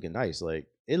has to be looking nice. Like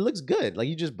it looks good. Like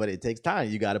but it takes time.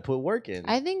 You got to put work in.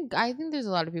 I think there's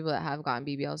a lot of people that have gotten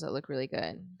BBLs that look really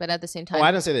good, but at the same time,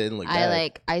 I didn't say they didn't look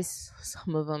bad.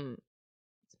 Some of them,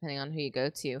 depending on who you go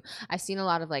to. I've seen a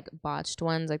lot of like botched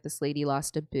ones. Like this lady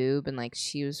lost a boob and like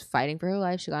she was fighting for her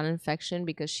life. She got an infection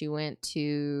because she went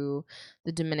to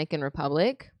the Dominican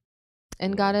Republic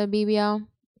and got a BBL.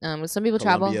 Some people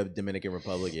Colombia, Dominican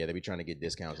Republic, yeah, they be trying to get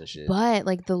discounts and shit. But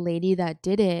like the lady that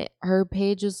did it, her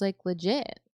page was like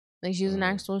legit. Like she was an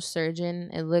actual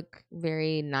surgeon. It looked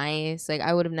very nice. Like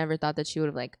I would have never thought that she would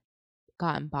have like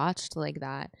gotten botched like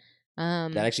that.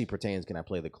 That actually pertains. Can I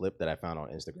play the clip that I found on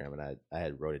Instagram? And I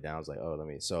had wrote it down. I was like, oh,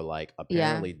 so like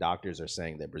apparently doctors are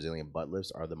saying that Brazilian butt lifts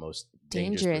are the most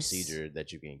dangerous procedure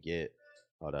that you can get.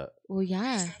 Hold up. Well,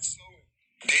 yeah.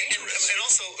 Dangerous. And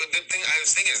also, the thing I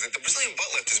was thinking is that the Brazilian butt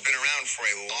lift has been around for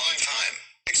a long time.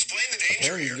 Explain the danger.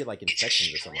 Apparently, you get like infections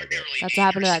or something like that. That's what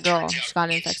happened to that girl. She got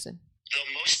an infection. The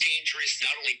most dangerous,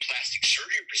 not only plastic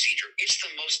surgery procedure, it's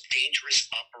the most dangerous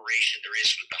operation there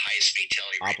is with the highest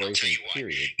fatality rate. I'll tell you why.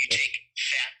 Period. You take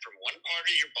fat from one part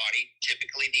of your body,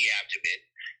 typically the abdomen,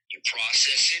 you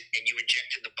process it, and you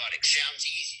inject in the buttock. Sounds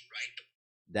easy, right?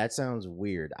 That sounds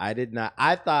weird. I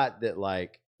thought that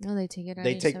like no, they take it out.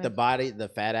 They take the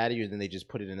fat out of you, and then they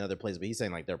just put it in another place. But he's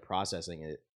saying like they're processing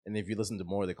it. And if you listen to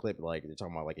more of the clip, like they're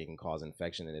talking about like it can cause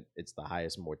infection and it's the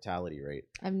highest mortality rate.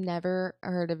 I've never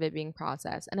heard of it being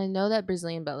processed. And I know that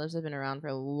Brazilian butt lifts have been around for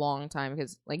a long time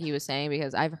because like he was saying,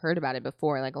 because I've heard about it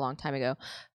before, like a long time ago.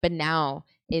 But now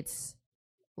it's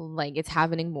like it's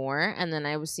happening more. And then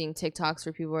I was seeing TikToks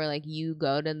where people are like, you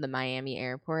go to the Miami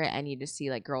airport and you just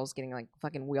see like girls getting like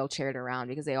fucking wheelchaired around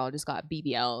because they all just got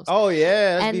BBLs. Oh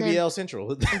yeah, that's BBL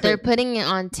Central. They're putting it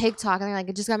on TikTok and they're like,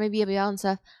 I just got my BBL and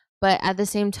stuff. But at the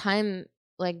same time,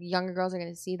 like younger girls are going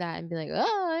to see that and be like,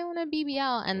 oh, I want a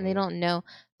BBL. And they don't know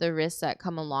the risks that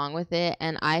come along with it.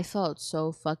 And I felt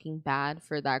so fucking bad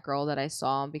for that girl that I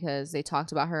saw because they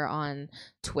talked about her on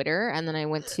Twitter. And then I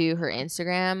went to her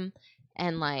Instagram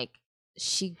and like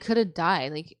she could have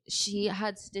died. Like she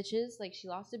had stitches, like she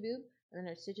lost a boob and then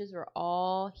her stitches were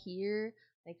all here.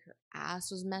 Like her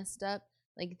ass was messed up.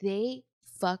 Like they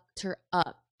fucked her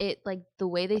up. It like the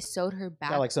way they sewed her back.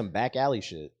 Got like some back alley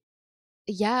shit.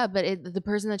 Yeah, but the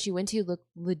person that she went to looked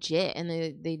legit, and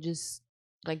they just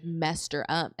like messed her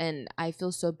up, and I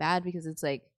feel so bad because it's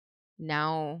like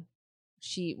now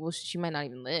she might not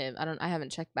even live. I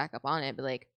haven't checked back up on it, but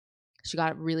like she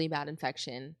got a really bad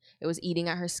infection. It was eating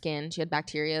at her skin. She had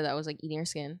bacteria that was like eating her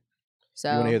skin. So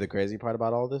you want to hear the crazy part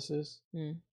about all this is?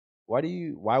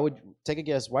 Why would take a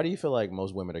guess? Why do you feel like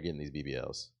most women are getting these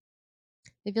BBLs?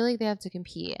 They feel like they have to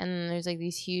compete, and there's like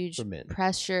these huge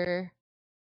pressure.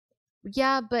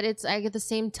 Yeah, but it's like at the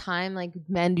same time, like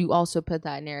men do also put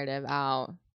that narrative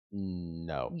out.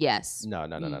 No. Yes. No.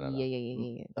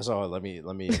 Yeah. So let me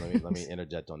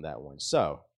interject on that one.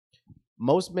 So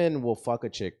most men will fuck a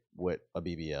chick with a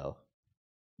BBL,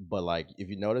 but like if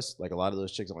you notice, like a lot of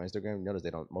those chicks on Instagram, you notice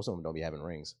most of them don't be having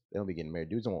rings. They don't be getting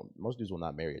married. Most dudes will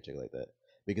not marry a chick like that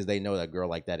because they know that a girl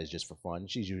like that is just for fun.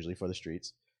 She's usually for the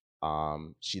streets.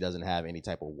 She doesn't have any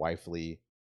type of wifely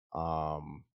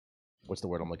what's the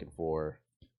word I'm looking for?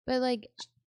 But like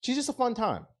she's just a fun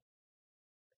time.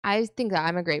 I think that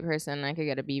I'm a great person. I could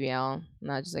get a BBL.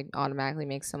 Not just like automatically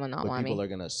makes someone not want me. People are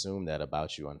gonna assume that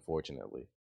about you, unfortunately.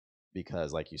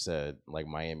 because, like you said, like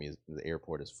Miami, the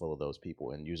airport is full of those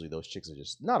people, and usually those chicks are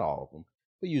just not all of them,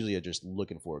 but usually are just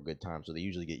looking for a good time. So they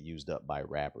usually get used up by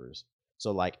rappers.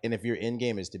 So like, and if your end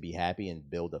game is to be happy and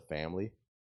build a family,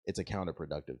 it's a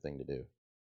counterproductive thing to do.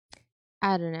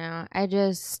 I don't know.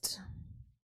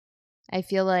 I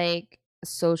feel like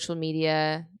social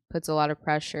media puts a lot of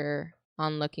pressure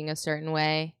on looking a certain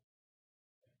way.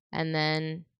 And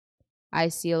then I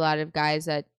see a lot of guys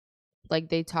that like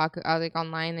they talk like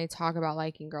online, they talk about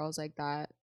liking girls like that.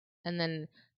 And then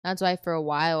that's why for a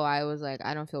while I was like,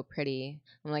 I don't feel pretty.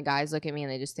 I'm like, guys look at me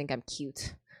and they just think I'm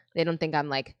cute. They don't think I'm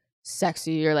like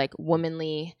sexy or like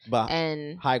womanly. But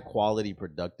And high quality,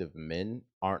 productive men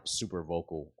aren't super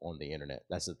vocal on the internet.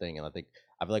 That's the thing, and I feel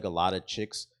like a lot of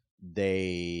chicks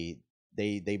they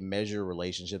measure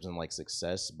relationships and like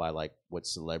success by like what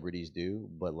celebrities do,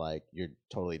 but like you're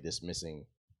totally dismissing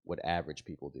what average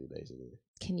people do, basically.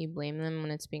 can you blame them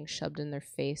when it's being shoved in their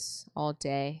face all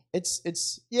day?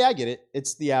 It's yeah, I get it.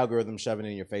 It's the algorithm shoving it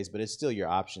in your face, but it's still your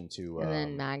option to And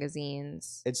then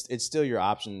magazines. it's still your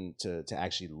option to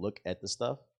actually look at the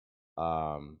stuff.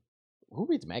 Who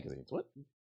reads magazines? What?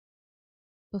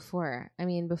 Before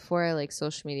like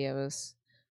social media was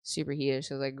super huge.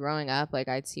 So like growing up, like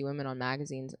I'd see women on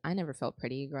magazines. I never felt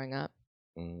pretty growing up.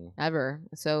 Ever.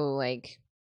 So like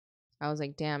I was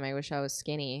like, damn, I wish I was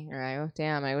skinny, or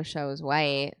damn, I wish I was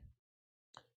white.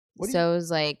 So it was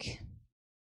like,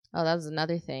 oh, that was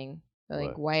another thing.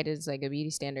 Like white is like a beauty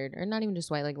standard, or not even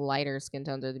just white, like lighter skin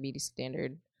tones are the beauty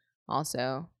standard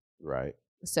also. Right.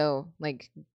 So like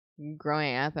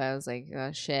growing up, I was like,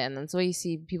 oh shit. And that's why you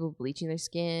see people bleaching their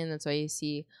skin. That's why you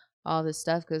see all this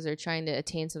stuff, because they're trying to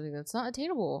attain something that's not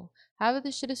attainable. Half of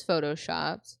this shit is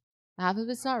photoshopped. Half of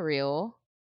it's not real.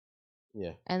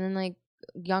 Yeah. And then like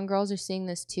young girls are seeing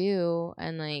this too,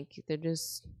 and like they're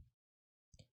just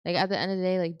like, at the end of the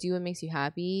day, like do what makes you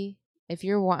happy. If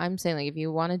I'm saying like if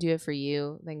you want to do it for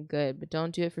you, then good, but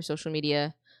don't do it for social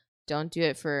media. Don't do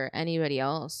it for anybody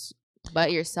else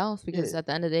but yourself, because at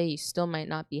the end of the day, you still might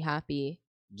not be happy.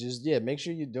 Just make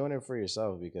sure you're doing it for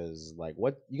yourself, because like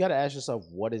what you got to ask yourself,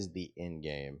 what is the end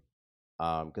game?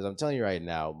 Because I'm telling you right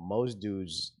now, most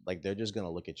dudes, like, they're just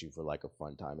gonna look at you for like a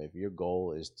fun time. If your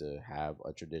goal is to have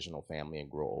a traditional family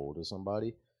and grow old with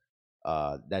somebody,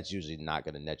 that's usually not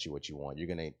gonna net you what you want. You're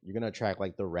gonna attract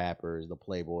like the rappers, the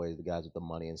playboys, the guys with the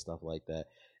money and stuff like that.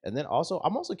 And then also,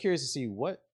 I'm also curious to see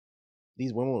what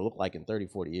these women will look like in 30,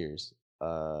 40 years.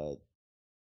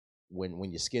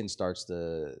 When your skin starts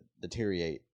to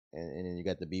deteriorate, and then you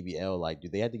got the BBL, like, do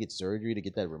they have to get surgery to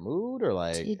get that removed, or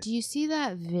like? Did you see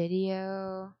that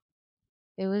video?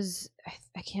 It was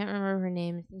I can't remember her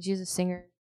name. She's a singer.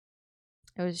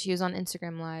 She was on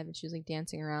Instagram Live, and she was like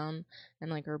dancing around,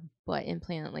 and like her butt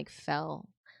implant like fell,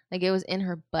 like it was in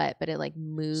her butt, but it like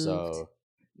moved. So,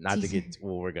 not to get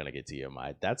well, we're gonna get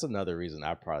TMI. That's another reason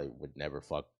I probably would never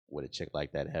fuck with a chick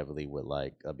like that heavily with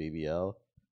like a BBL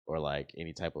or like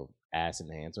any type of ass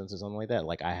enhancements or something like that.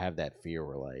 Like, I have that fear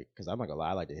where, like, because I'm not gonna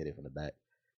lie, I like to hit it from the back.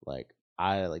 Like,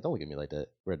 I like, don't look at me like that.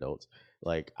 We're adults.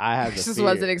 Like, I have the just fear.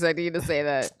 wasn't expecting you to say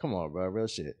that. Come on, bro, real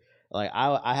shit. Like,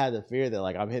 I had the fear that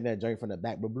like I'm hitting that joint from the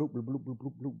back, bloop bloop bloop bloop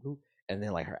bloop bloop bloop, and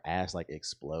then like her ass like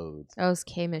explodes. That was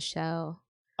K Michelle.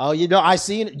 Oh, I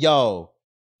seen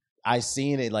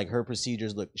it. Like, her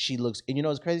procedures she looks, and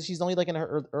it's crazy. She's only like in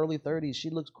her early 30s.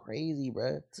 She looks crazy,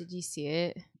 bro. Did you see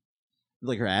it?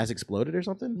 Like her ass exploded or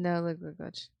something? No, look.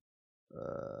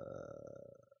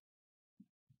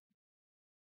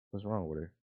 What's wrong with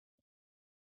her?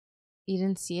 You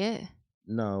didn't see it?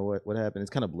 No, what happened?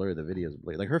 It's kind of blurred. The video's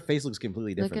blurred. Like, her face looks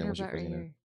completely different than when she butt first right came in.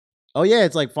 here. Oh yeah,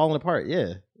 it's like falling apart.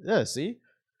 Yeah. See,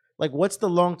 like, what's the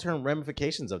long-term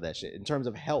ramifications of that shit in terms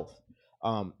of health?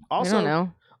 Also, I don't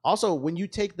know. Also, when you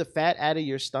take the fat out of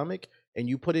your stomach and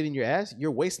you put it in your ass,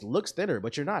 your waist looks thinner,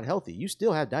 but you're not healthy. You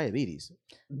still have diabetes.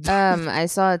 I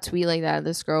saw a tweet like that.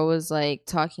 This girl was like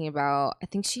talking about, I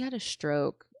think she had a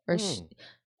stroke, or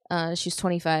she's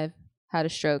 25, had a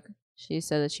stroke. She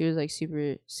said that she was like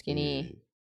super skinny. Yeah.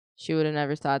 She would have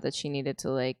never thought that she needed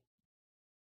to, like,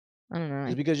 I don't know.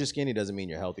 Just because you're skinny doesn't mean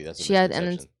you're healthy. That's a she had, and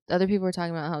misconception. then other people were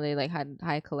talking about how they like had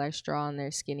high cholesterol and they're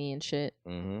skinny and shit.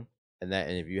 Mm-hmm. And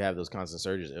if you have those constant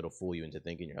surges, it'll fool you into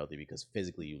thinking you're healthy because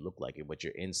physically you look like it, but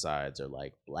your insides are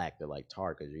like black. They're like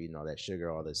tar because you're eating all that sugar,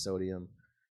 all that sodium.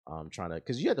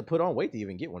 Because you have to put on weight to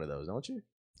even get one of those, don't you?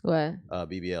 What?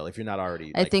 BBL, if you're not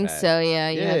already. I think fat. so.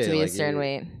 Yeah, you have to be a certain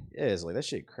weight. Yeah, it's like that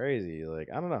shit crazy. Like,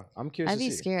 I don't know. I'm curious. I'd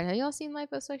be scared. Have y'all seen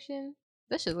liposuction?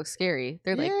 That shit looks scary.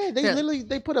 They're like, they literally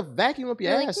put a vacuum up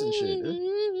your ass and shit.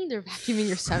 They're vacuuming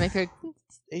your stomach.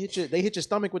 They hit your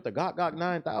stomach with the Gok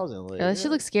 9000. Like, Yeah, that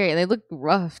shit looks scary. They look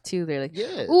rough too. They're like,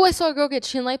 yeah. "Ooh, I saw a girl get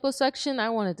chin liposuction. I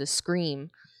wanted to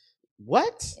scream."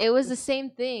 What? It was the same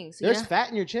thing. So There's fat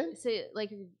in your chin? say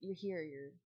like you're here,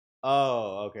 you're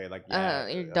Oh, okay. Like where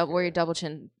your double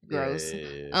chin grows.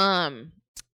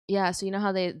 Yeah, so you know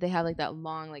how they have like that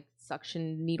long like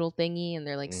suction needle thingy and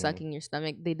they're like sucking your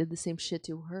stomach. They did the same shit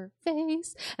to her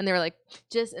face, and they were like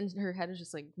and her head was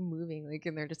just like moving, like,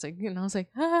 and they're just like, and I was like,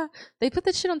 they put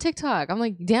that shit on TikTok. I'm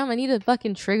like, damn, I need a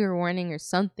fucking trigger warning or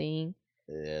something.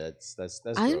 Yeah, that's.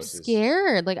 I'm gross.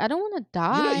 scared. Like, I don't want to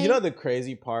die. You know the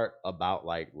crazy part about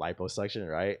like liposuction,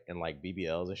 right? And like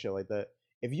BBLs and shit like that.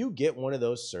 If you get one of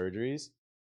those surgeries,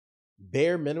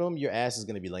 bare minimum, your ass is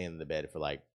gonna be laying in the bed for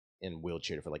like in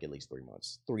wheelchair for like at least 3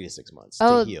 months, 3 to 6 months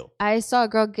to heal. I saw a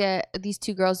girl these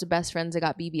two girls, the best friends, that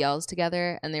got BBLs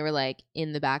together, and they were like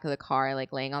in the back of the car,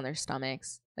 like laying on their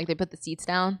stomachs, like they put the seats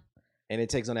down. And it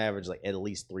takes on average like at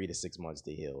least 3 to 6 months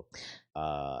to heal.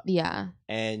 Yeah.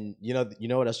 And you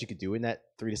know what else you could do in that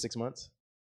 3 to 6 months?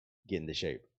 Get into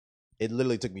shape. It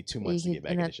literally took me 2 months to get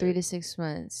back into shape. In that 3 to 6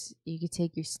 months, you could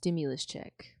take your stimulus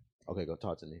check. Okay, go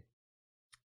talk to me.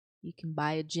 You can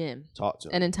buy a gym. Talk to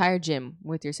me. An entire gym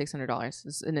with your $600.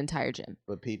 It's an entire gym.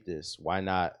 But peep this. Why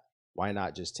not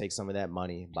just take some of that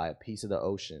money, buy a piece of the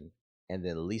ocean, and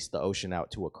then lease the ocean out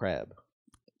to a crab?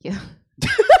 Yeah.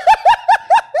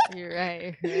 You're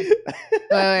right. Wait.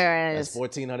 That's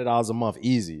 $1,400 a month,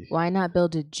 easy. Why not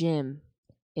build a gym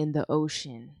in the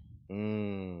ocean?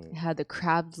 It had the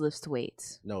crabs lift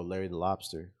weights. No, Larry the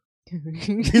Lobster.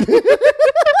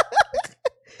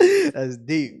 That's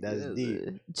deep. That's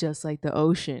deep. Just like the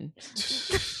ocean,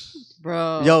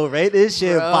 bro. Yo, rate this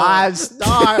shit 5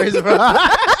 stars, bro.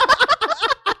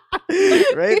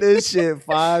 Rate this shit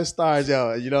 5 stars,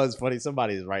 yo. You know it's funny.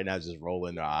 Somebody's right now just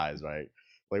rolling their eyes, right?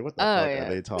 Like, what the fuck are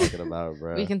they talking about,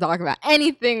 bro? We can talk about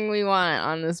anything we want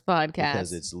on this podcast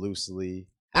because it's loosely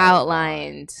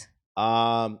outlined.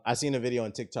 I seen a video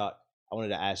on TikTok. I wanted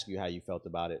to ask you how you felt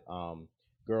about it.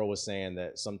 Girl was saying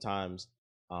that sometimes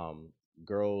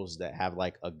girls that have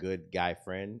like a good guy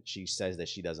friend, she says that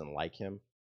she doesn't like him,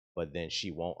 but then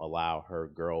she won't allow her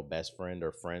girl best friend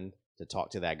or friend to talk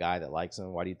to that guy that likes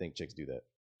him. Why do you think chicks do that?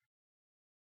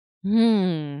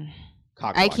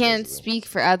 I can't speak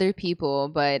for other people,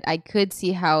 but I could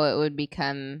see how it would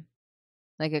become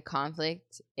like a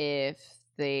conflict if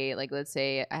they, like, let's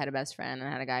say I had a best friend and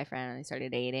I had a guy friend and they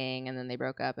started dating and then they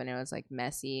broke up and it was like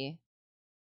messy.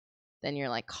 Then you're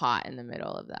like caught in the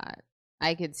middle of that.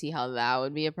 I could see how that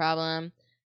would be a problem.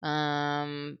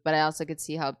 But I also could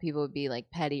see how people would be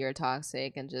like petty or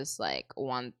toxic and just like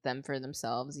want them for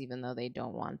themselves even though they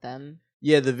don't want them.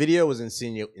 Yeah, the video was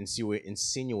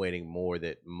insinuating more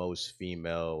that most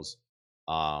females,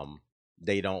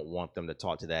 they don't want them to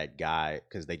talk to that guy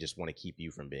because they just want to keep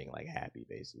you from being like happy.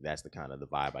 Basically, that's the kind of the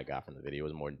vibe I got from the video. It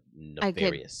was more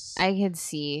nefarious. I could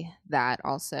see that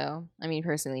also. I mean,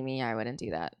 personally, I wouldn't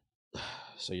do that.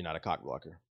 So you're not a cock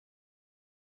blocker?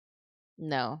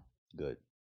 No. Good.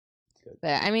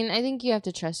 But I mean, I think you have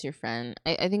to trust your friend.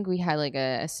 I think we had like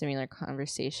a similar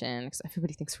conversation because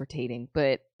everybody thinks we're dating,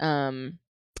 but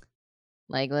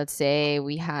like let's say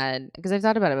we had, because I've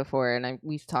thought about it before and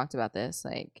we've talked about this.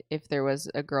 Like if there was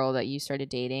a girl that you started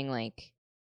dating, like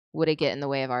would it get in the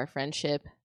way of our friendship?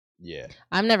 Yeah.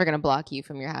 I'm never gonna block you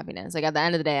from your happiness. Like at the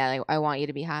end of the day, I want you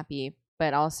to be happy,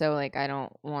 but also like I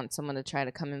don't want someone to try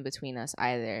to come in between us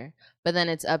either. But then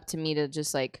it's up to me to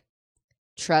just like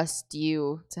trust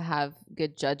you to have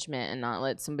good judgment and not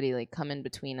let somebody like come in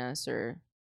between us or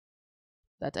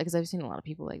that, because I've seen a lot of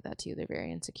people like that too. They're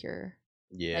very insecure.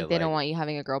 Yeah, like they don't want you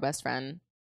having a girl best friend.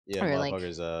 Yeah, or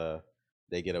motherfuckers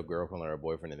they get a girlfriend or a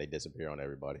boyfriend and they disappear on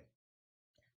everybody.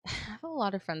 I have a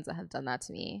lot of friends that have done that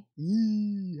to me.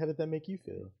 How did that make you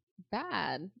feel?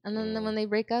 Bad. And then when they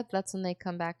break up, that's when they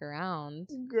come back around.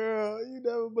 Girl, you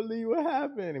never believe what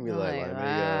happened. And be like,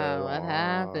 wow, what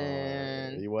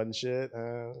happened? He wasn't shit.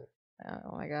 Oh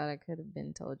my god, I could have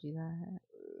been told you that.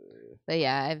 But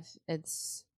yeah,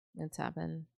 it's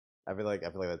happened. I feel like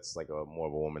that's like a more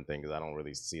of a woman thing because I don't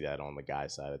really see that on the guy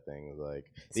side of things.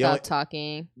 Like stop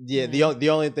talking. Yeah, the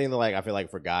only thing that like I feel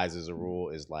like for guys as a rule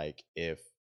is like if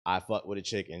I fuck with a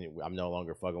chick and I'm no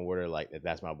longer fucking with her, like if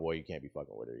that's my boy, you can't be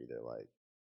fucking with her either. Like,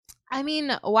 I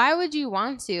mean, why would you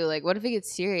want to? Like, what if it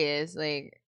gets serious?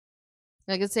 Like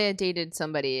let's say I dated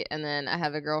somebody and then I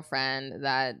have a girlfriend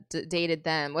that dated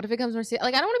them. What if it comes more serious?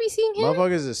 Like, I don't want to be seeing him.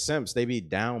 Motherfuckers are simps. They be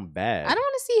down bad. I don't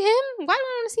want to see him. Why do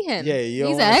I want to see him? Yeah,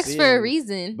 he's an ex for a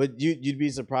reason. But you'd be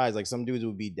surprised. Like some dudes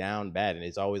would be down bad, and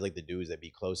it's always like the dudes that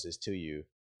be closest to you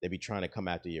they be trying to come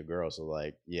after your girl. So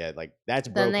like, yeah, like that's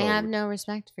bro Then they code. have no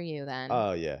respect for you then.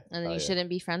 Oh yeah. And then Oh, you yeah. shouldn't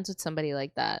be friends with somebody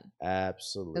like that.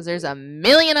 Absolutely. Because there's a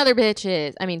million other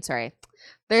bitches. I mean, sorry.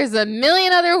 There's a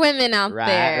million other women out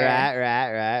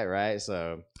there. Right.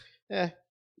 So,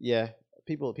 yeah.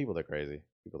 People are crazy.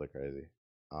 People are crazy.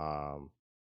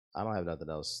 I don't have nothing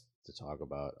else to talk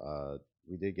about.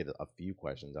 We did get a few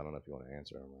questions. I don't know if you want to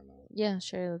answer them or not. Yeah,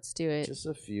 sure. Let's do it. Just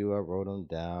a few. I wrote them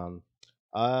down.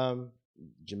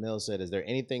 Jamil said, "Is there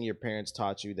anything your parents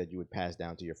taught you that you would pass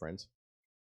down to your friends?"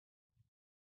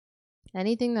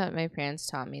 Anything that my parents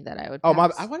taught me that I would Oh,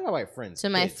 pass what about my friends? to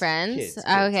my Kids. friends? Kids.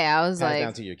 Okay, I was Pass like,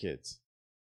 down to your kids.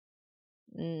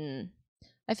 I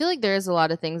feel like there's a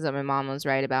lot of things that my mom was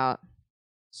right about.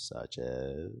 Such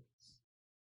as?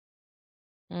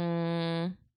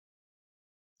 I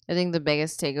think the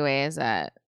biggest takeaway is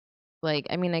that, like,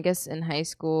 I mean, I guess in high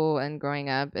school and growing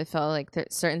up, it felt like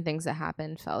certain things that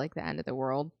happened felt like the end of the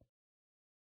world.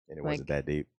 And it wasn't that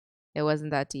deep. It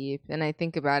wasn't that deep. And I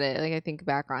think about it, like, I think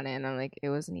back on it, and I'm like, it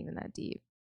wasn't even that deep.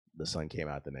 The sun came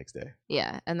out the next day.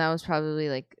 Yeah, and that was probably,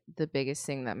 like, the biggest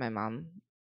thing that my mom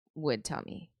would tell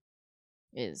me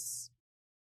is,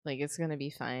 like, it's gonna be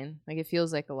fine. Like, it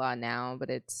feels like a lot now, but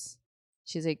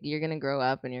she's like, you're gonna grow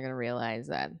up and you're gonna realize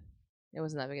that it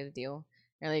wasn't that big of a deal.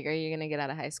 Or like, are you gonna get out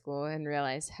of high school and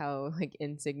realize how like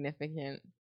insignificant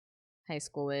high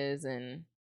school is, and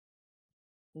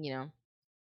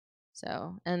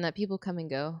so, and that people come and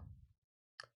go.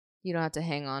 You don't have to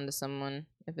hang on to someone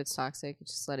if it's toxic.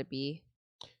 Just let it be.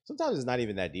 Sometimes it's not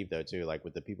even that deep though, too. Like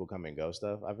with the people come and go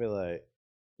stuff, I feel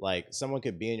like someone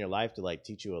could be in your life to like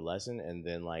teach you a lesson, and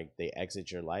then like they exit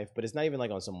your life, but it's not even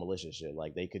like on some malicious shit.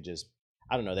 Like they could just,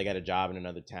 I don't know, they got a job in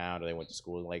another town or they went to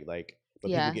school, but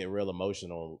people get real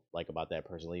emotional like about that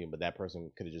person leaving, but that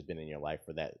person could have just been in your life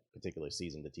for that particular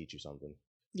season to teach you something.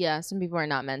 Yeah, some people are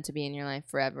not meant to be in your life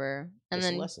forever, and it's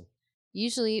then a lesson.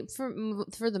 Usually, for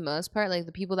the most part, like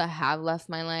the people that have left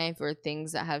my life or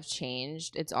things that have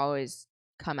changed, it's always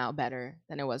come out better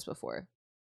than it was before.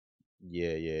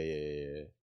 Yeah.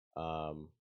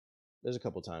 There's a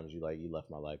couple times you left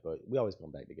my life, but we always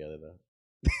come back together though.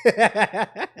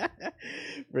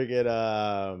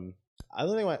 Freaking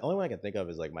only one I can think of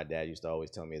is like my dad used to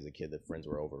always tell me as a kid that friends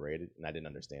were overrated, and I didn't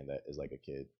understand that as like a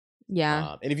kid.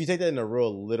 Yeah. And if you take that in a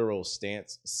real literal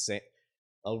stance,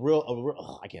 a literal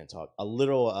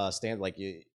stance, like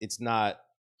it's not.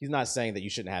 He's not saying that you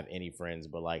shouldn't have any friends,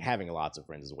 but like having lots of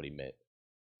friends is what he meant.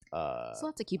 It's a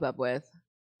lot to keep up with.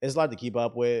 It's a lot to keep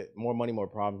up with. More money, more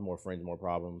problems. More friends, more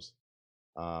problems.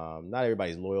 Not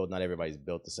everybody's loyal. Not everybody's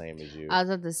built the same as you. I was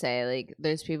about to say, like,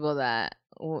 there's people that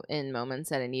in moments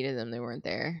that I needed them, they weren't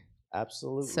there.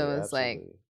 Absolutely. So it's like,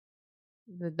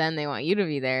 but then they want you to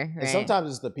be there, right? And sometimes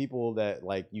it's the people that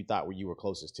like you thought you were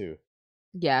closest to.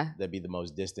 Yeah. That'd be the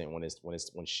most distant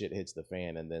when shit hits the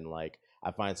fan, and then like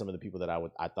I find some of the people that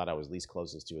I thought I was least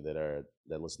closest to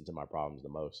that listen to my problems the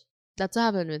most. That's what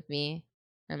happened with me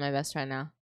and my best friend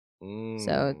now.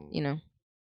 So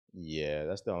Yeah,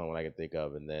 that's the only one I can think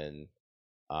of. And then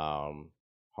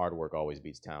hard work always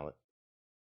beats talent.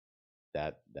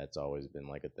 That's always been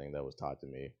like a thing that was taught to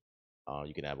me.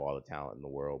 You can have all the talent in the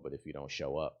world, but if you don't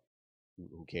show up,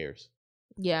 who cares?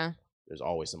 Yeah. There's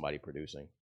always somebody producing.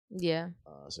 Yeah.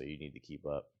 So you need to keep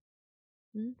up.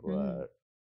 Mm-hmm. But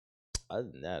other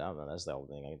than that, I don't know. That's the only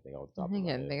thing I can think off the top of my head.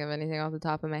 I can't think of anything off the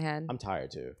top of my head. I'm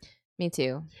tired too. Me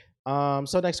too.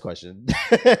 So next question.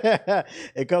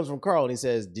 It comes from Carl, and he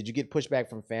says, "Did you get pushback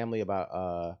from family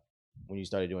about when you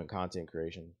started doing content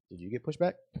creation? Did you get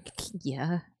pushback?"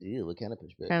 Yeah. Ew, what kind of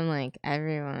pushback? From like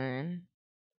everyone.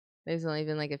 There's only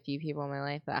been like a few people in my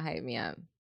life that hype me up.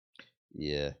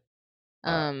 Yeah.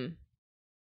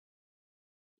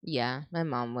 Yeah, my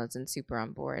mom wasn't super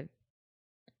on board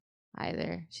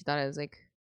either. She thought I was like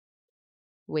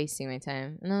wasting my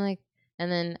time. And I'm like,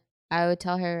 and then I would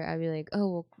tell her, I'd be like, oh,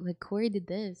 well, like Corey did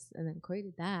this, and then Corey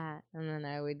did that. And then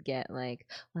I would get like,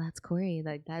 well, that's Corey.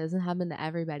 Like, that doesn't happen to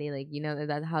everybody. Like,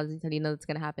 how do you know it's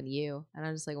going to happen to you? And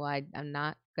I'm just like, well, I'm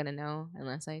not going to know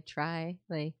unless I try.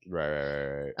 Like,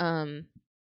 right.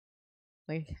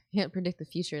 Like, I can't predict the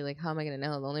future. Like, how am I going to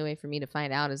know? The only way for me to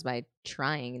find out is by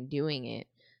trying and doing it.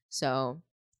 So,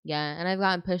 yeah. And I've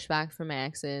gotten pushback from my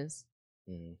exes.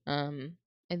 Mm-hmm.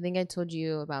 I think I told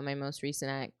you about my most recent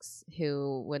ex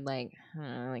who would I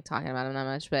don't like talking about him that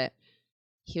much, but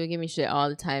he would give me shit all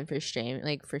the time for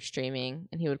streaming,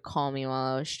 and he would call me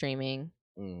while I was streaming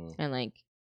and like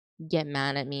get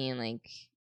mad at me and like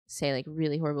say like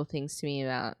really horrible things to me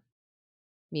about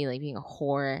me like being a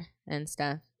whore and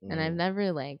stuff. And I've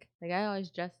never like I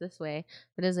always dress this way,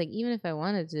 but it's like even if I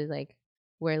wanted to like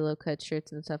wear low cut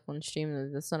shirts and stuff on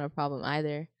stream. That's not a problem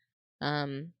either.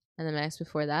 And the max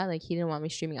before that, like he didn't want me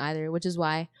streaming either, which is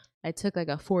why I took like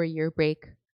a 4-year break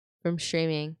from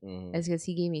streaming. Is because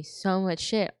he gave me so much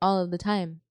shit all of the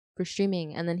time for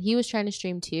streaming, and then he was trying to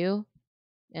stream too,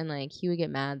 and like he would get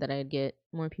mad that I'd get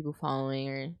more people following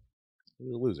or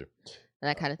You're a loser.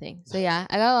 that kind of thing. So yeah,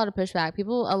 I got a lot of pushback.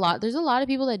 There's a lot of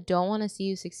people that don't want to see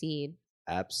you succeed.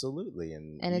 Absolutely,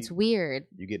 and it's weird.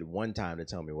 You get one time to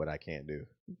tell me what I can't do.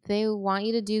 They want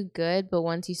you to do good, but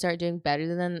once you start doing better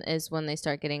than them is when they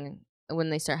start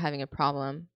having a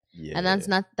problem. Yeah. And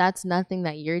that's nothing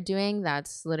that you're doing.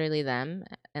 That's literally them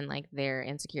and like their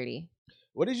insecurity.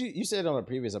 What did you said on a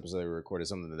previous episode that we recorded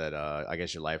something that I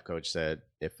guess your life coach said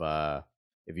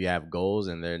if you have goals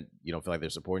and then you don't feel like they're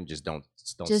supporting, just don't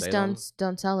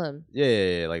tell them.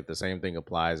 Yeah, like the same thing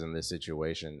applies in this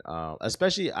situation.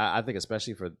 Especially I think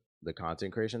especially for the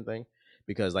content creation thing,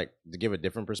 because like to give a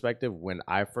different perspective, when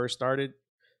I first started,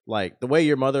 like the way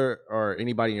your mother or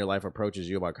anybody in your life approaches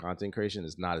you about content creation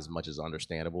is not as much as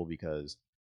understandable, because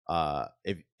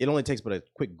if it only takes but a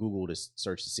quick Google to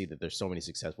search to see that there's so many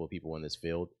successful people in this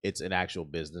field. It's an actual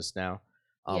business now.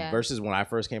 Versus when I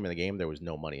first came in the game, there was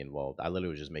no money involved. I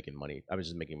literally was just making money. I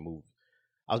was making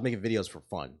videos for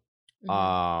fun.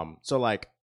 Mm-hmm. So like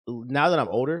now that I'm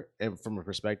older and from a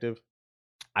perspective,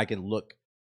 I can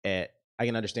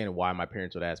understand why my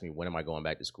parents would ask me, when am I going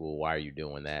back to school? Why are you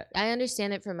doing that? I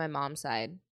understand it from my mom's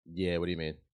side. Yeah, what do you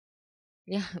mean?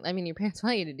 Yeah, I mean your parents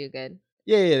want you to do good.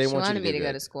 Yeah, they she want wanted you to me to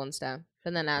go to school and stuff.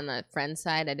 But then on the friend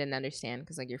side, I didn't understand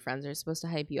because like your friends are supposed to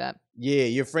hype you up. Yeah,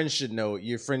 your friends should know.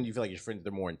 You feel like your friends,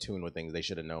 they're more in tune with things. They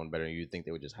should have known better. You'd think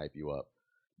they would just hype you up.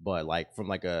 But like from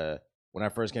like when I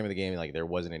first came in the game, like there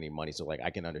wasn't any money, so like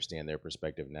I can understand their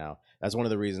perspective now. That's one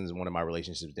of the reasons one of my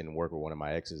relationships didn't work with one of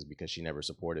my exes, because she never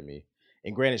supported me.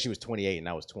 And granted, she was 28 and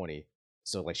I was 20.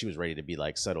 So like she was ready to be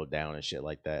like settled down and shit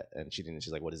like that, and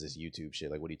she's like, what is this YouTube shit?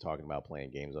 Like, what are you talking about,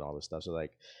 playing games and all this stuff? So like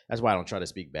that's why I don't try to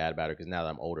speak bad about her, because now that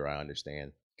I'm older, I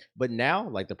understand. But now,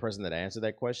 like the person that answered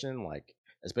that question, like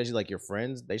especially like your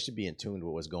friends, they should be in tune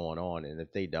with what's going on. And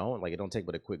if they don't, like it don't take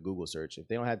but a quick Google search. If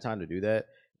they don't have time to do that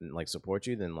and like support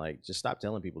you, then like just stop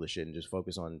telling people this shit and just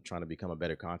focus on trying to become a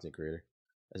better content creator.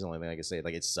 That's the only thing I can say.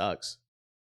 Like it sucks.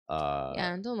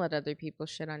 Yeah, and don't let other people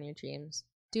shit on your dreams.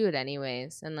 Do it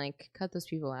anyways, and like cut those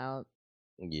people out.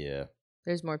 Yeah,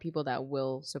 there's more people that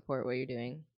will support what you're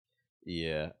doing.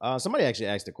 Yeah. Somebody actually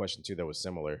asked a question too that was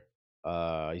similar.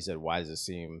 He said, why does it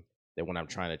seem that when I'm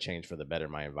trying to change for the better,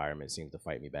 my environment seems to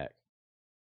fight me back?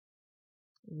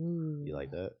 Ooh. You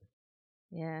like that?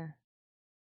 Yeah.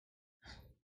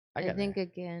 I think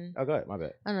again. Oh, go ahead. My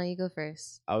bad. Oh no, you go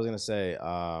first. I was gonna say,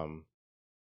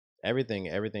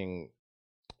 everything,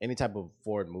 any type of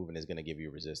forward movement is gonna give you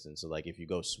resistance. So like if you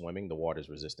go swimming, the water's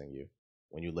resisting you.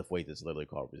 When you lift weights, it's literally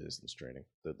called resistance training.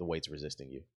 The weight's resisting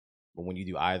you. But when you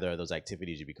do either of those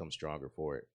activities, you become stronger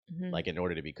for it. Mm-hmm. Like in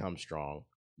order to become strong,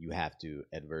 you have to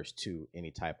adverse to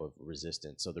any type of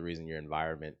resistance. So the reason your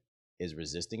environment is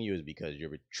resisting you is because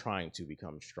you're trying to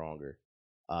become stronger.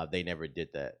 They never did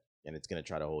that, and it's going to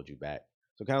try to hold you back.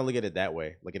 So kind of look at it that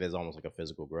way. Look at it as almost like a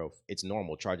physical growth. It's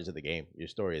normal. Charge it to the game. Your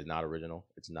story is not original.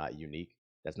 It's not unique.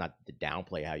 That's not to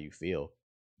downplay how you feel,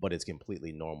 but it's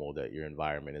completely normal that your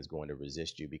environment is going to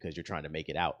resist you because you're trying to make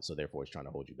it out. So therefore, it's trying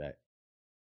to hold you back.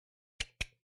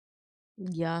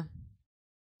 Yeah.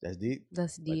 That's deep?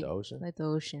 That's deep. Like the ocean? Like the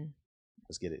ocean.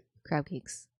 Let's get it. Crab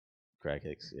cakes. Crab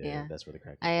cakes. Yeah. That's where the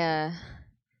crab cakes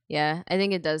yeah, I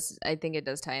think it does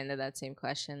tie into that same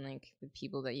question, like the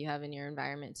people that you have in your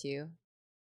environment too.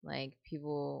 Like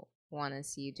people want to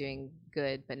see you doing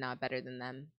good but not better than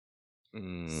them.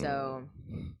 So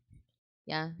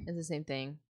yeah, it's the same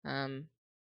thing.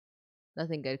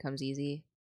 Nothing good comes easy.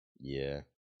 Yeah.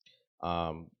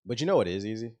 But you know what is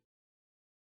easy?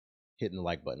 Hitting the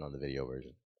like button on the video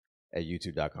version at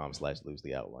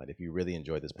youtube.com/loosely-outlined. If you really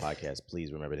enjoyed this podcast,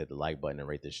 please remember to hit the like button and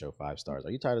rate this show 5 stars.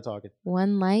 Are you tired of talking?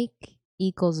 1 like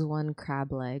equals 1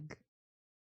 crab leg.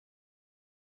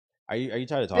 Are you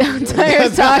tired of talking? I'm tired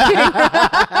of talking.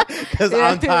 Because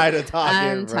I'm tired of talking.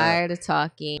 I'm tired of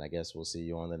talking. I guess we'll see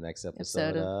you on the next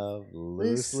episode of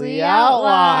Loosely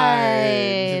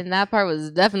Outlined. And that part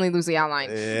was definitely loosely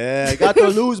outlined. Yeah, got the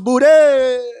loose booty.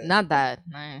 Not that.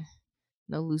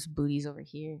 No loose booties over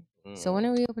here. So when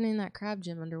are we opening that crab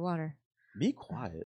gym underwater? Be quiet.